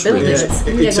more classrooms.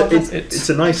 buildings. It's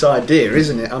a nice idea,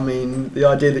 isn't it? I mean, the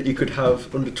idea that you could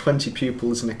have under 20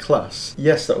 pupils in a class.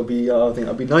 Yes, that would be. I think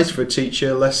that'd be nice for a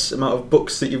teacher. Less amount of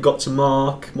books that you've got to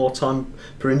mark, more time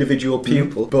per individual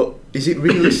pupil. But is it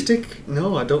realistic?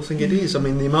 No, I don't think it is. I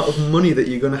mean, the amount of money that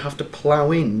you're going to have to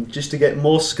plough in just to get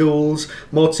more schools,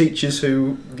 more teachers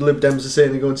who Lib Dems are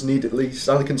saying they're going to need at least,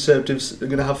 and the Conservatives are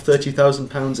going to have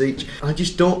 £30,000 each. I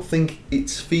just don't think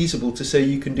it's feasible to say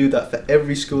you can do that for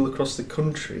every school across the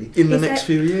country in the next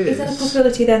few years. Is there a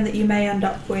possibility then that you may end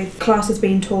up with classes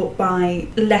being taught by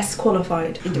less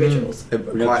qualified individuals?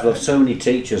 So many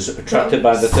teachers attracted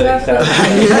by the So-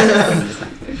 30,000.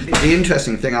 The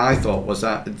interesting thing I thought was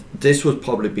that this would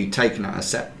probably be taken at a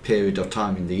set period of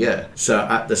time in the year. So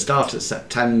at the start of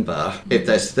September, if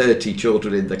there's 30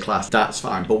 children in the class, that's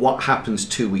fine. But what happens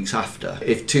 2 weeks after?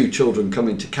 If 2 children come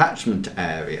into catchment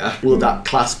area, will that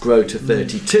class grow to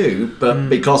 32? But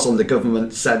because on the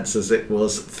government census it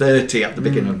was 30 at the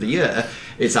beginning of the year,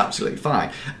 it's absolutely fine.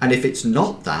 And if it's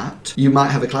not that, you might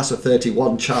have a class of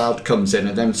 31 child comes in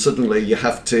and then suddenly you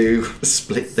have to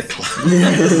split the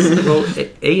class. Well,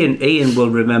 Ian will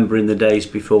remember in the days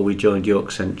before we joined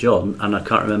York St John, and I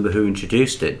can't remember who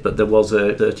introduced it, but there was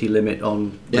a 30 limit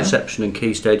on reception and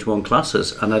key stage 1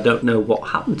 classes, and I don't know what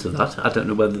happened to that. I don't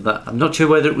know whether that... I'm not sure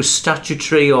whether it was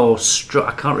statutory or...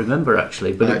 I can't remember,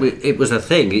 actually, but it was a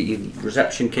thing.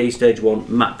 Reception key stage 1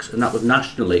 max, and that was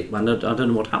nationally. I don't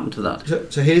know what happened to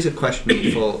that. So here's a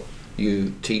question for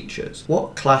you teachers.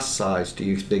 What class size do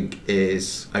you think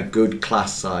is a good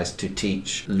class size to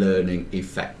teach learning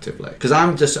effectively? Because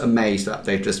I'm just amazed that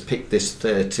they've just picked this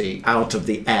 30 out of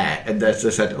the air and they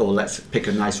said, oh, let's pick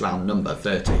a nice round number,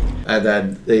 30. And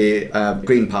then the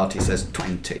Green Party says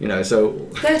 20. You know, so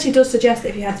 30 does suggest that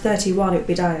if you had 31, it would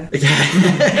be dire.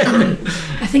 yeah.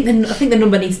 I think the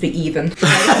number needs to be even.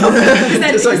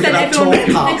 Just so you can have tall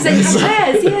partners.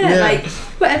 Like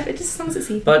whatever, just as long as it's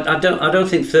even. But I don't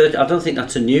think 30. I don't think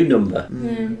that's a new number.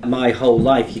 My whole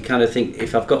life, you kind of think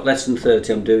if I've got less than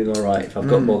 30, I'm doing all right. If I've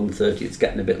got more than 30, it's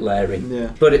getting a bit leery.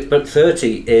 Yeah. But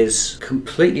 30 is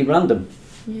completely random.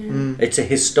 Yeah. It's a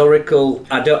historical.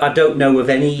 I don't know of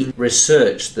any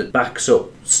research that backs up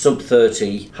sub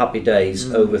 30 happy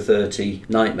days, over 30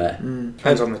 nightmare.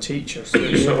 Depends on the teacher, so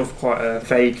it's sort of quite a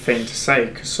vague thing to say,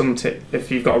 because if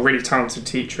you've got a really talented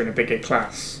teacher in a bigger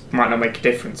class, it might not make a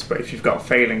difference, but if you've got a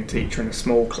failing teacher in a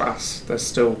small class, they're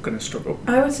still going to struggle.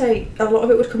 I would say a lot of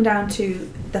it would come down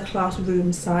to the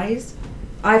classroom size.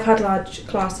 I've had large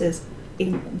classes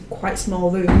in quite small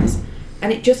rooms,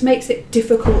 and it just makes it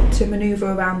difficult to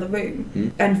manoeuvre around the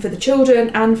room, and for the children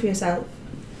and for yourself.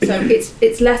 So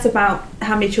it's less about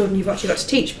how many children you've actually got to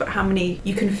teach, but how many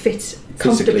you can fit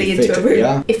comfortably into a room.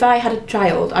 Yeah. If I had a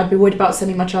child, I'd be worried about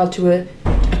sending my child to a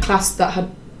class that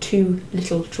had too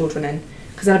little children in,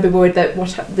 because then I'd be worried that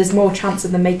there's more chance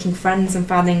of them making friends and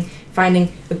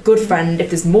finding a good friend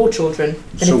if there's more children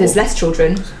than if there's less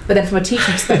children. But then from a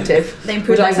teaching perspective,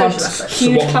 would I want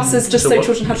huge classes just so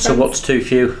children have friends? So what's too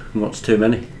few and what's too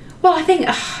many? Well, I think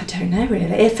I don't know really.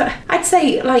 If I'd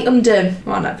say like under,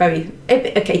 well, not very.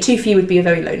 Okay, too few would be a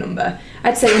very low number.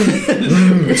 I'd say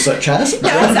such as. No,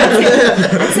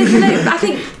 I'd say no. I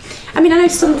think. I mean, I know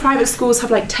some private schools have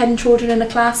like 10 children in a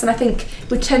class, and I think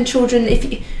with 10 children,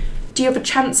 do you have a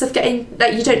chance of getting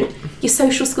your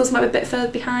social skills might be a bit further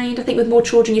behind. I think with more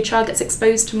children your child gets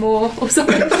exposed to more or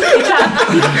something.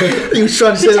 You were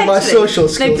trying to say that my social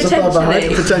skills are far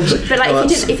behind, potentially. But like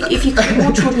if you the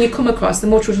more children you come across, the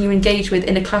more children you engage with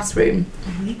in a classroom,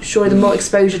 sure, the more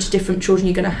exposure to different children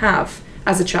you're going to have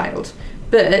as a child.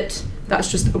 But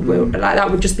that's just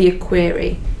that would just be a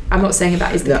query. I'm not saying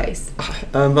that is the case.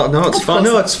 No, it's fine.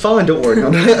 No, it's fine. Don't worry.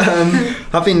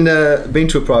 Having been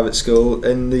to a private school,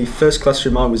 in the first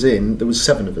classroom I was in, there was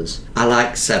 7 of us. I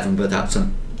like 7, but that's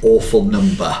an awful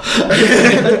number.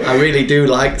 I really do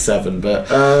like 7, but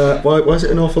why is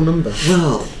it an awful number?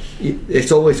 well,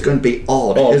 it's always going to be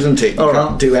odd, isn't it? You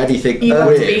can't do anything You have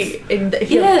to with. be in the,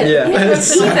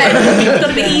 absolutely. You've got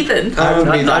to be even. I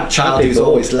would be that child who's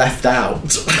always left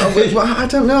out. I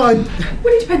don't know.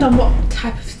 Would it depend on what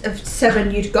type of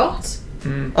 7 you'd got?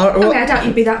 I doubt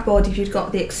you'd be that bored if you'd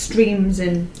got the extremes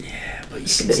in. But you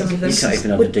some of them. can't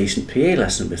even have a decent PA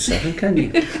lesson with 7, can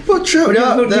you? Well, true. What do you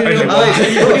want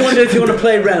to do if you want to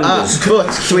play rounders? But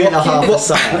 3.5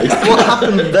 aside. what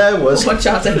happened there was One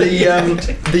child every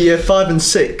the year 5 and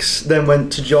 6 then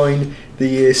went to join the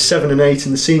year 7 and 8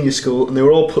 in the senior school, and they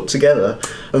were all put together,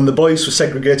 and the boys were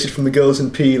segregated from the girls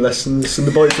in PE lessons, and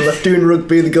the boys were left doing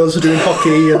rugby, the girls were doing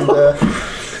hockey, and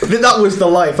that was the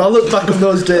life. I look back on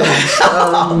those days.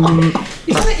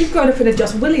 You feel like you've grown up in a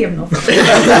Joss William novel.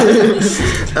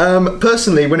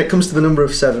 Personally, when it comes to the number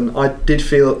of 7, I did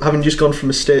feel, having just gone from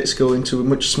a state school into a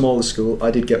much smaller school,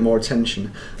 I did get more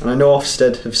attention. And I know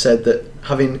Ofsted have said that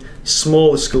having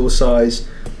smaller school size,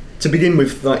 to begin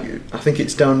with, like, I think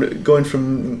it's down, going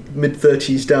from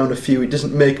mid-30s down a few, it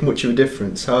doesn't make much of a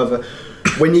difference. However,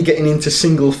 when you're getting into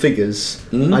single figures,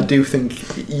 I do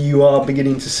think you are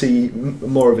beginning to see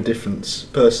more of a difference,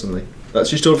 personally. That's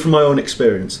just all from my own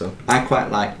experience, though. I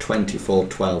quite like 24,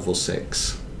 12 or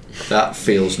 6. That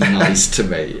feels nice to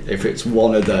me, if it's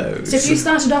one of those. So if you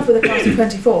started off with a class of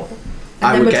 24, and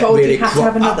I then would were get told really you had to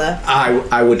have another...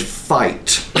 I would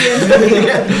fight.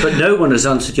 But no one has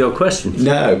answered your question.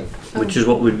 No. Which is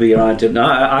what would be your ideal. No,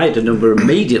 I had a number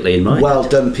immediately in mind. Well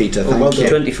done, Peter. Thank you.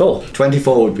 24.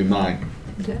 24 would be mine.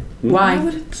 Why?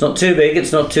 It's not too big,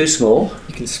 it's not too small.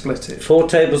 You can split it. 4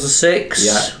 tables of 6.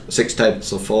 Yeah. 6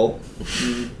 tables of 4.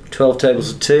 12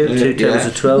 tables of 2. 2 tables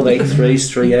of 12. 8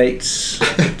 3s, 3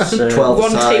 8s. So 12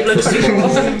 One side table of for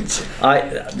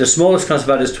 4. The smallest class I've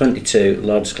had is 22. The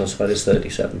largest class I've had is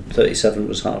 37. 37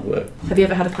 was hard work. Have you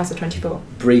ever had a class of 24?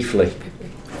 Briefly.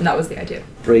 And that was the idea.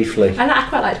 Briefly. I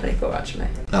quite like 24 actually.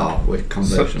 Oh, with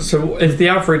conversion. So if the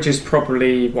average is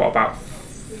probably, what, about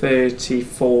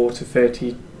 34 to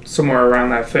 30, somewhere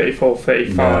around there, 34,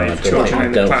 35 children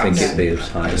in the I don't class. think it'd be as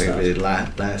high I as think that. it'd be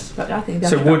less. But I think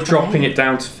So that's would about dropping 28. it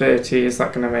down to 30, is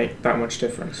that going to make that much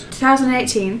difference?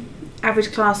 2018,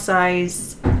 average class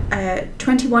size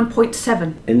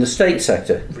 21.7. In the state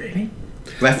sector,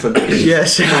 Reference.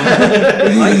 Yes.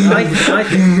 I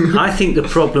think the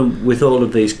problem with all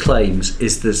of these claims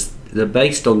is they're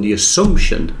based on the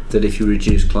assumption that if you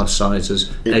reduce class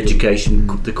sizes,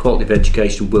 the quality of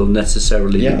education will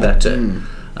necessarily be better.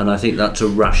 And I think that's a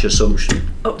rash assumption.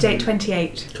 Update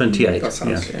 28. 28, That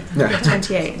sounds, Yeah.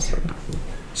 28.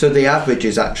 So the average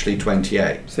is actually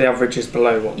 28. So the average is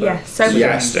below what they're Yeah, so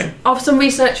suggesting. of some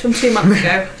research from 2 months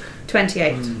ago,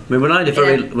 28. I mean, when I had a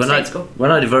very state school.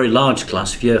 when I had a very large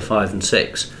class of year 5 and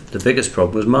 6, the biggest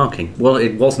problem was marking. Well,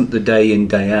 it wasn't the day in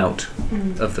day out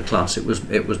of the class; it was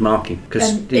marking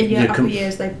And in your upper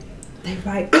years, they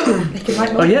write. They can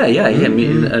write more. Oh yeah. I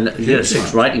mean, and year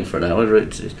 6 writing for an hour,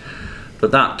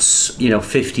 but that's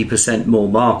 50% more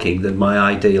marking than my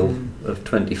ideal of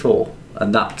 24,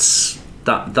 and that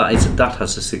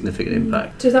has a significant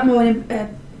impact. So is that more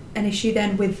an issue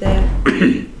then with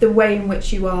the way in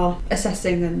which you are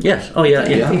assessing and? Yes. Oh yeah.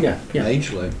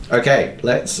 Majorly. Okay,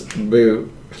 let's move.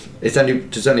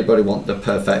 Does anybody want the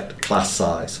perfect class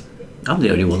size? I'm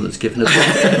the only one that's given us. No,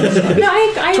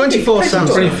 I 24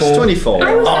 sounds nice. 24.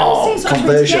 I was saying sort of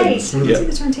conversions. 28. I can see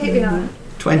the 28 being on.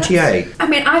 28. I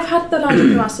mean, I've had the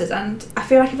larger classes, and I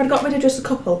feel like if I'd got rid of just a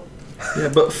couple, Yeah,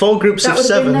 but 4 groups That of would've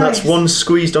been 7, that's nice. one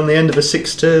squeezed on the end of a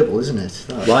 6 table, isn't it?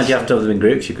 Why do you have to have them in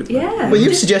groups? You could. yeah. Well,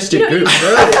 you've suggested you know, groups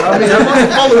earlier. I mean, I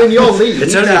wasn't following your lead.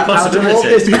 It's only a Out of all possibility.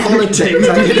 this politics,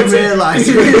 I didn't realise.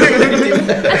 And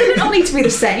they don't all need to be the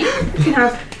same. You can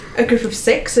have a group of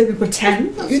 6, a group of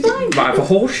 10. That's fine. Might have a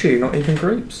horseshoe, not even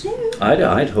groups.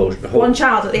 I'd hold. One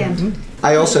child at the end.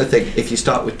 I also think if you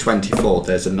start with 24,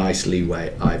 there's a nice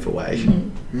leeway either way.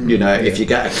 If you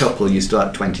get a couple, you start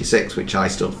at 26, which I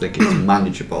still think is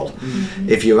manageable.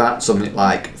 If you're at something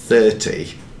like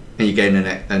 30 and you gain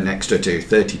an extra 2,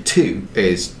 32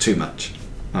 is too much,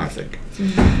 I think.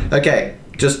 Okay,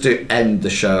 just to end the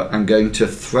show, I'm going to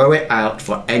throw it out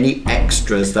for any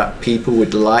extras that people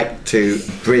would like to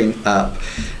bring up.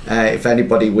 If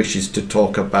anybody wishes to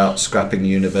talk about scrapping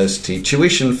university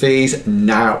tuition fees,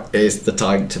 now is the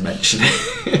time to mention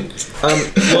it. Well,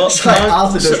 It's like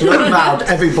Arthur just look round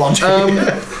everybody.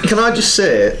 can I just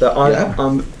say that Yeah.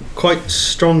 I'm quite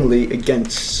strongly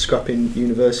against scrapping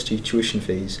university tuition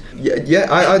fees. Yeah,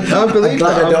 I believe I'm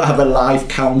glad that. I don't have a live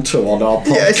counter on our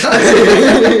podcast.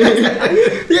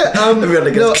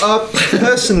 Really good.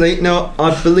 Personally,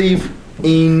 I believe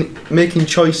in making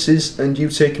choices and you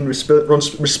taking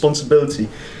responsibility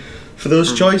for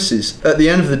those choices. At the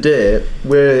end of the day,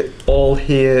 we're all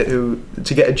here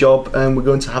to get a job, and we're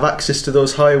going to have access to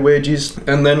those higher wages,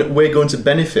 and then we're going to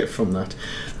benefit from that.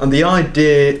 And the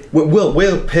idea,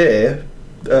 we'll pay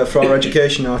for our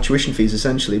education, our tuition fees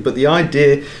essentially, but the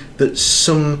idea that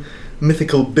some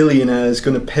mythical billionaire is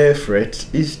going to pay for it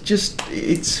is just,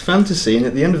 it's fantasy. And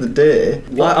at the end of the day,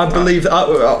 I believe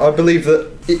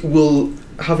that it will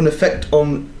have an effect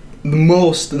on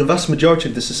the vast majority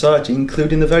of the society,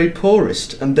 including the very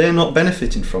poorest, and they're not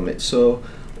benefiting from it. So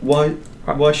why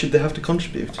should they have to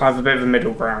contribute? I have a bit of a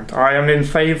middle ground. I am in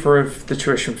favour of the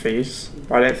tuition fees,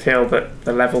 but I don't feel that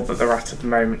the level that they're at the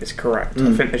moment is correct.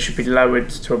 I think they should be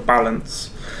lowered to a balance,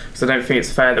 because I don't think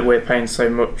it's fair that we're paying so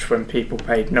much when people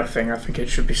paid nothing. I think it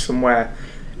should be somewhere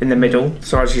in the middle.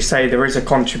 So as you say, there is a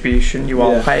contribution, you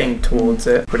are paying towards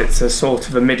it, but it's a sort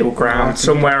of a middle ground,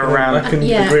 somewhere around, I can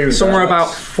Yeah. agree with somewhere that.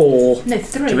 about 4. No,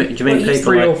 3. Do you mean people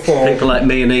 3 or 4? people like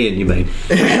me and Ian? You mean?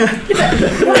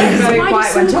 Very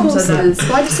quiet when Tom says that.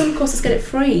 Why do some courses get it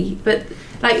free? But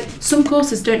like some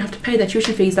courses don't have to pay their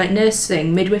tuition fees, like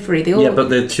nursing, midwifery. They all. Yeah, but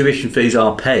the tuition fees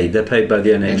are paid. They're paid by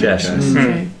the NHS.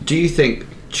 True. Do you think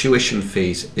tuition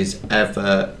fees is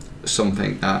ever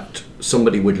something that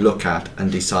somebody would look at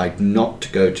and decide not to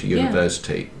go to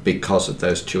university because of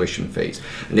those tuition fees?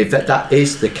 And if that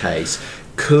is the case,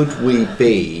 could we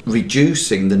be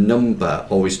reducing the number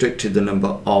or restricting the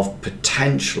number of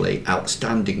potentially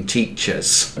outstanding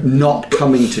teachers not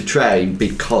coming to train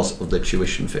because of the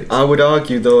tuition fees? I would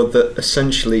argue, though, that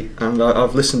essentially, and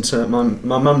I've listened to my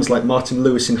mum's like Martin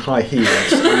Lewis in high heels.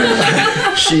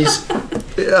 She's.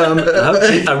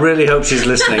 I really hope she's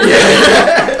listening.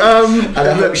 And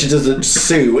I hope she doesn't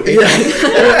sue.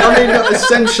 I mean,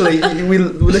 essentially, we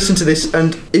listen to this,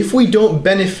 and if we don't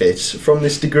benefit from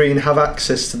this degree and have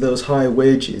access to those higher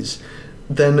wages,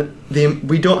 then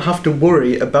we don't have to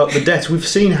worry about the debt. We've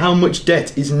seen how much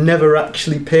debt is never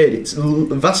actually paid.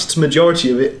 The vast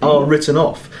majority of it are written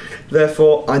off.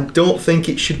 Therefore, I don't think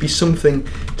it should be something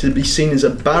to be seen as a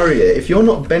barrier. If you're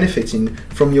not benefiting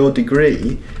from your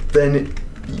degree, then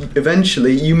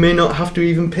eventually you may not have to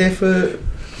even pay for.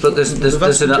 But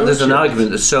there's an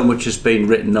argument that so much has been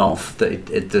written off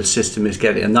that the system is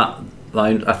getting, and that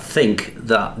I think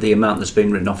that the amount that's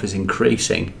been written off is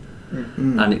increasing.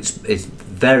 And it's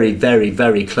very, very,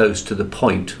 very close to the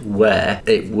point where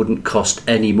it wouldn't cost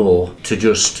any more to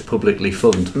just publicly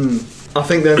fund. I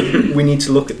think then we need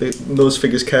to look at those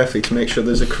figures carefully to make sure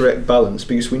there's a correct balance,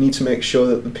 because we need to make sure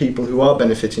that the people who are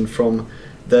benefiting from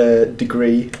their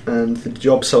degree and the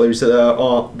job salaries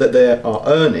that they are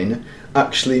earning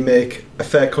actually make a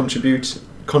fair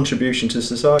contribution to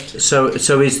society.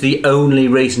 So is the only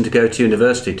reason to go to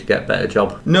university to get a better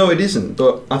job? No, it isn't,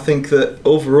 but I think that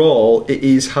overall it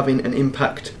is having an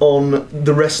impact on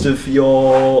the rest of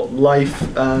your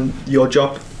life and your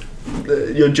job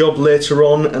later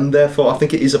on, and therefore I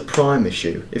think it is a prime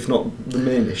issue, if not the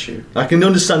main issue. I can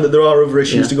understand that there are other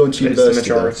issues to going to university. It's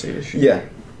the majority issue. Yeah.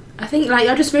 I think,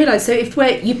 I just realised, so if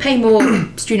you pay more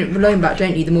student loan back,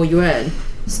 don't you, the more you earn,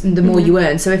 the more you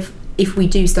earn. So if we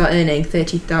do start earning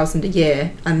 30,000 a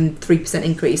year and 3%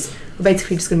 increase, we're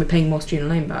basically just going to be paying more student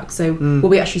loan back. So will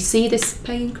we actually see this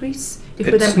pay increase?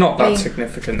 It's not that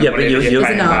significant. Yeah, but you're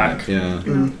paying back.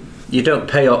 Yeah. You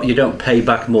don't pay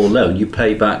back more loan. You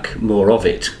pay back more of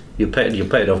it. You pay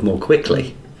it off more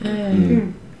quickly.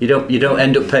 You don't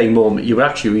end up paying more. You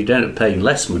end up paying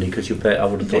less money because you pay. I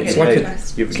would have thought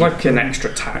it's like an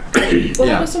extra tax. Well,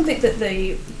 that was something that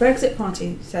the Brexit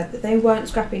Party said, that they weren't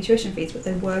scrapping tuition fees, but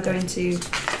they were going to.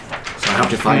 So I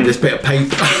have to find this bit of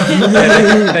paper.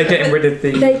 They're getting rid of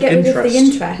the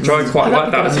interest. Which I quite like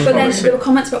that. But then there were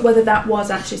comments about whether that was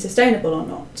actually sustainable or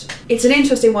not. It's an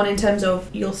interesting one in terms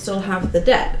of you'll still have the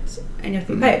debt and you have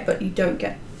to pay it, but you don't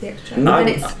get the extra.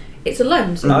 And it's a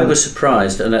loan. So. I was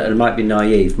surprised, and it might be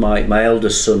naive. My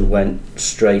eldest son went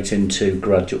straight into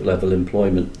graduate level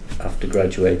employment after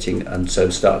graduating, and so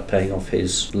started paying off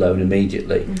his loan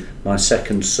immediately. My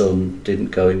second son didn't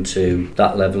go into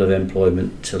that level of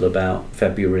employment till about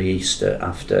February, Easter,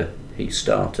 after he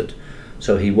started.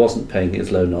 So he wasn't paying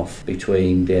his loan off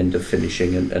between the end of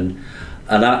finishing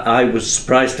and I was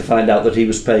surprised to find out that he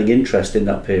was paying interest in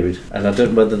that period. And I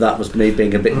don't know whether that was me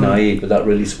being a bit naive, but that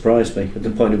really surprised me. At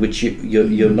the point at which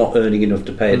you're not earning enough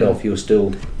to pay it off, you're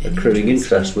still accruing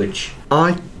interest, which...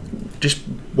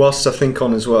 Whilst I think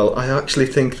on as well, I actually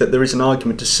think that there is an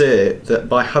argument to say that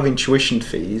by having tuition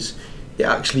fees, it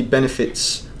actually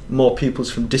benefits more pupils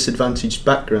from disadvantaged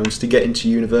backgrounds to get into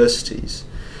universities.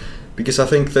 Because I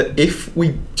think that if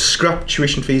we scrap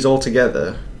tuition fees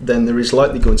altogether, then there is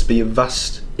likely going to be a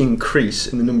vast increase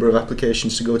in the number of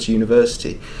applications to go to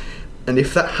university. And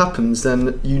if that happens,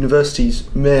 then universities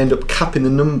may end up capping the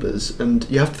numbers, and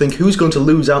you have to think who's going to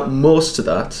lose out most to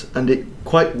that, and it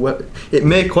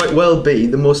may quite well be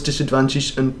the most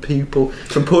disadvantaged and people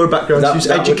from poorer backgrounds whose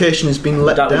education has been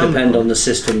let down. That would depend on the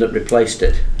system that replaced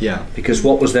it. Yeah. Because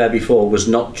what was there before was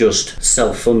not just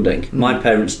self-funding. My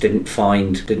parents didn't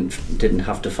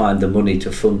have to find the money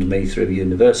to fund me through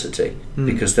university,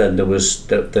 because then there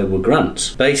were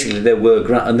grants. Basically, there were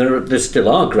grants, and there still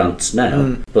are grants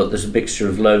now, but there's a mixture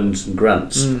of loans and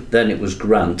grants. Then it was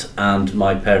grant, and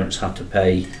my parents had to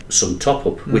pay some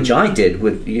top-up, which I did.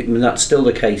 That's still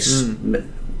the case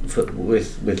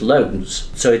with loans.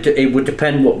 So it would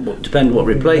depend what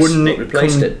replaced Wouldn't it.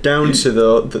 Wouldn't it come down to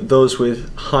that those with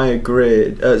higher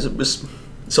grade,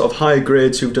 sort of higher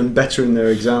grades who've done better in their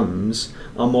exams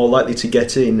are more likely to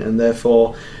get in, and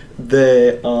therefore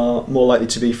they are more likely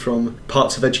to be from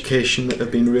parts of education that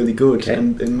have been really good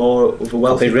and more of a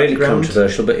wealthy background. Really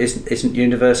controversial, but isn't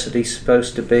university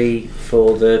supposed to be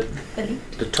for the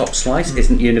top slice?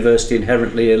 Isn't university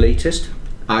inherently elitist?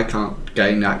 I can't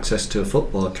gain access to a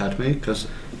football academy because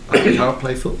I can't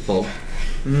play football.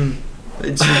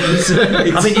 It's a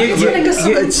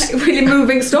really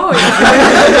moving story.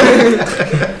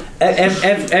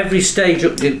 Every stage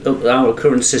up our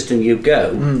current system you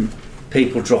go,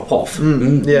 people drop off.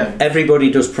 Yeah. Everybody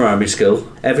does primary school.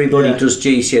 Everybody does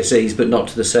GCSEs, but not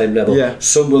to the same level. Yeah.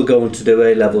 Some will go on to do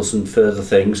A levels and further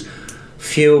things.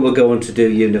 Fewer will go on to do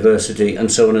university,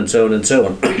 and so on and so on and so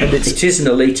on. And it is an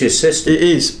elitist system. It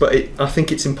is, but I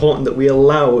think it's important that we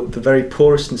allow the very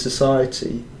poorest in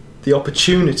society the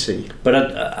opportunity.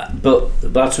 But that's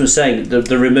what I'm saying.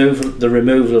 The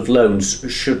removal of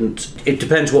loans shouldn't. It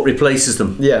depends what replaces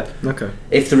them. Yeah. Okay.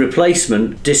 If the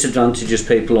replacement disadvantages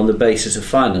people on the basis of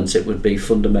finance, it would be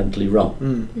fundamentally wrong.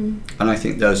 And I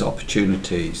think those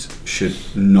opportunities should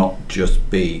not just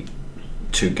be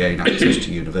to gain access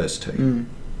to university.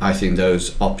 I think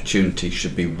those opportunities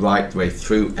should be right the way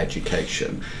through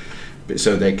education,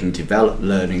 so they can develop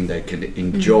learning, they can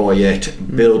enjoy it,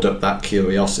 build up that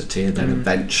curiosity, and then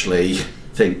eventually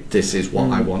think this is what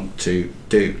I want to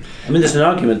do. I mean, there's an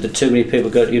argument that too many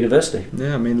people go to university.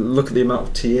 Yeah, I mean, look at the amount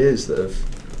of TAs that have.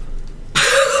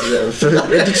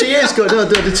 The TAs go. No,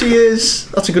 the TAs.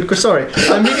 That's a good question. Sorry,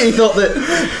 I immediately thought that.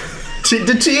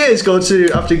 The TAs go to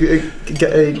have to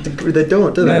get a degree. They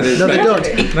don't, do they? No, they don't.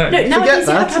 No, nowadays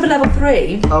you have to have a level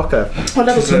 3. Okay. Or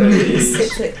level 2.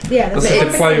 That's a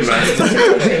diploma.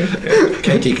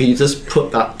 Katie, can you just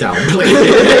put that down, please?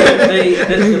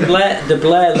 The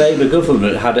Blair Labour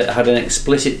government had an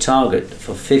explicit target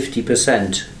for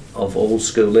 50% of all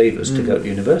school leavers to go to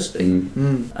university,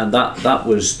 and that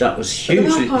was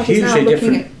hugely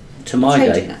different to my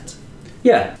day. That.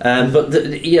 Yeah, but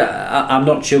I'm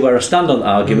not sure where I stand on the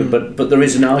argument, but there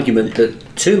is an argument that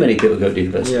too many people go to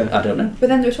university. Yeah. I don't know. But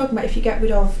then they were talking about if you get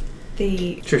rid of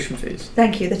the Tuition fees.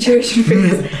 Thank you, the tuition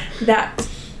fees. That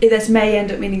this may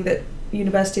end up meaning that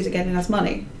universities are getting less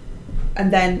money,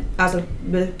 and then as a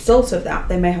result of that,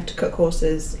 they may have to cut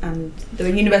courses, and the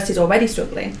university's already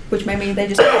struggling, which may mean they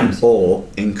just can't. Or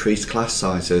increase class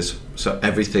sizes, so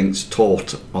everything's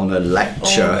taught on a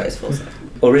lecture.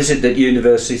 Or is it that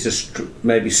universities are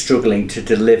maybe struggling to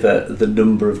deliver the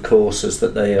number of courses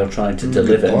that they are trying to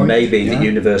deliver? Maybe the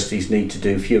universities need to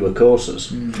do fewer courses,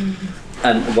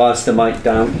 and whilst they may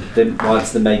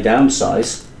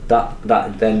downsize,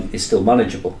 that then is still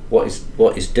manageable. What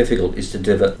is difficult is to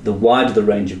deliver the wider the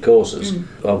range of courses.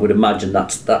 I would imagine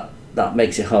that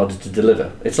makes it harder to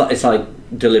deliver. It's like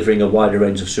delivering a wider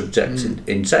range of subjects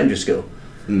in secondary school,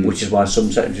 which is why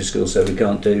some secondary schools say we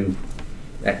can't do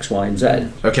X, Y, and Z.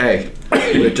 Okay,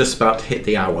 we're just about to hit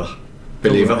the hour,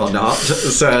 believe it or not.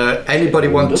 So, anybody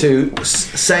want to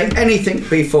say anything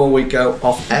before we go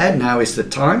off air? Now is the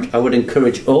time. I would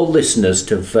encourage all listeners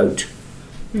to vote.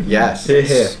 Yes.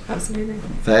 Here. Absolutely.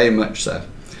 Very much so.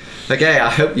 Okay, I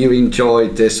hope you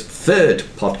enjoyed this third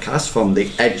podcast from the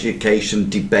Education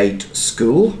Debate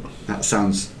School. That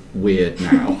sounds weird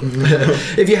now.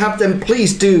 If you have them,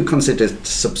 please do consider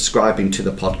subscribing to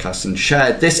the podcast and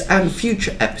share this and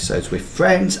future episodes with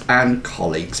friends and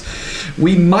colleagues.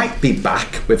 We might be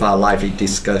back with our lively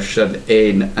discussion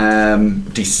in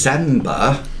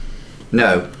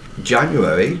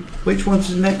January. Which one's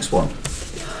the next one?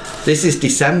 This is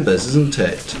December's, isn't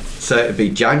it? So it'd be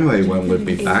January when we'll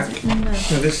be back.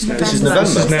 This is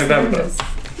November.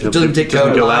 Doesn't it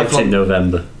go live out in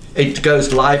November? It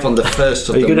goes live on the 1st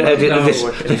of Are you going to edit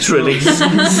this really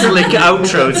slick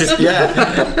outro? Yeah,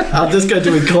 I'm just going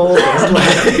to record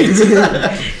this.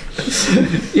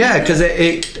 Yeah, because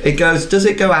it goes. Does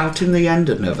it go out in the end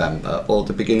of November or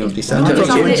the beginning of December? You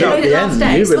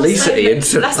release it, Ian.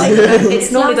 It's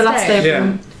normally the last day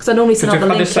because I normally send out the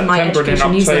link to my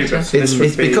education newsletter.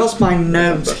 It's because my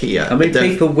notes here. I mean,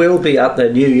 people will be at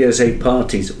their New Year's Eve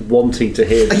parties wanting to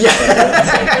hear this.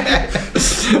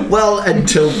 Well,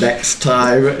 until next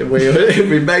time, it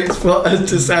remains for us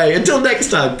to say, until next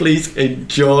time, please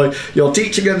enjoy your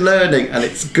teaching and learning, and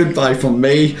it's goodbye from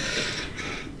me.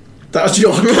 That's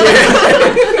your cue.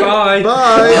 Bye.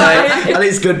 Bye. And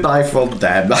it's goodbye from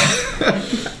them.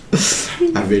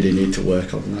 I really need to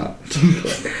work on that.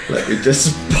 Let me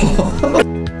just pause.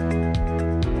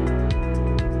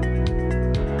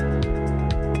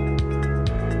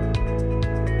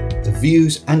 The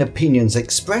views and opinions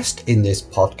expressed in this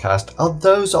podcast are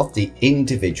those of the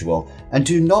individual and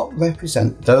do not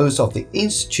represent those of the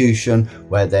institution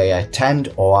where they attend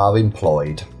or are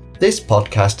employed. This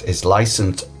podcast is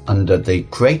licensed under the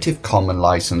Creative Commons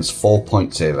License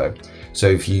 4.0, so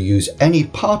if you use any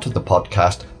part of the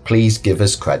podcast, please give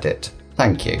us credit.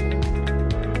 Thank you.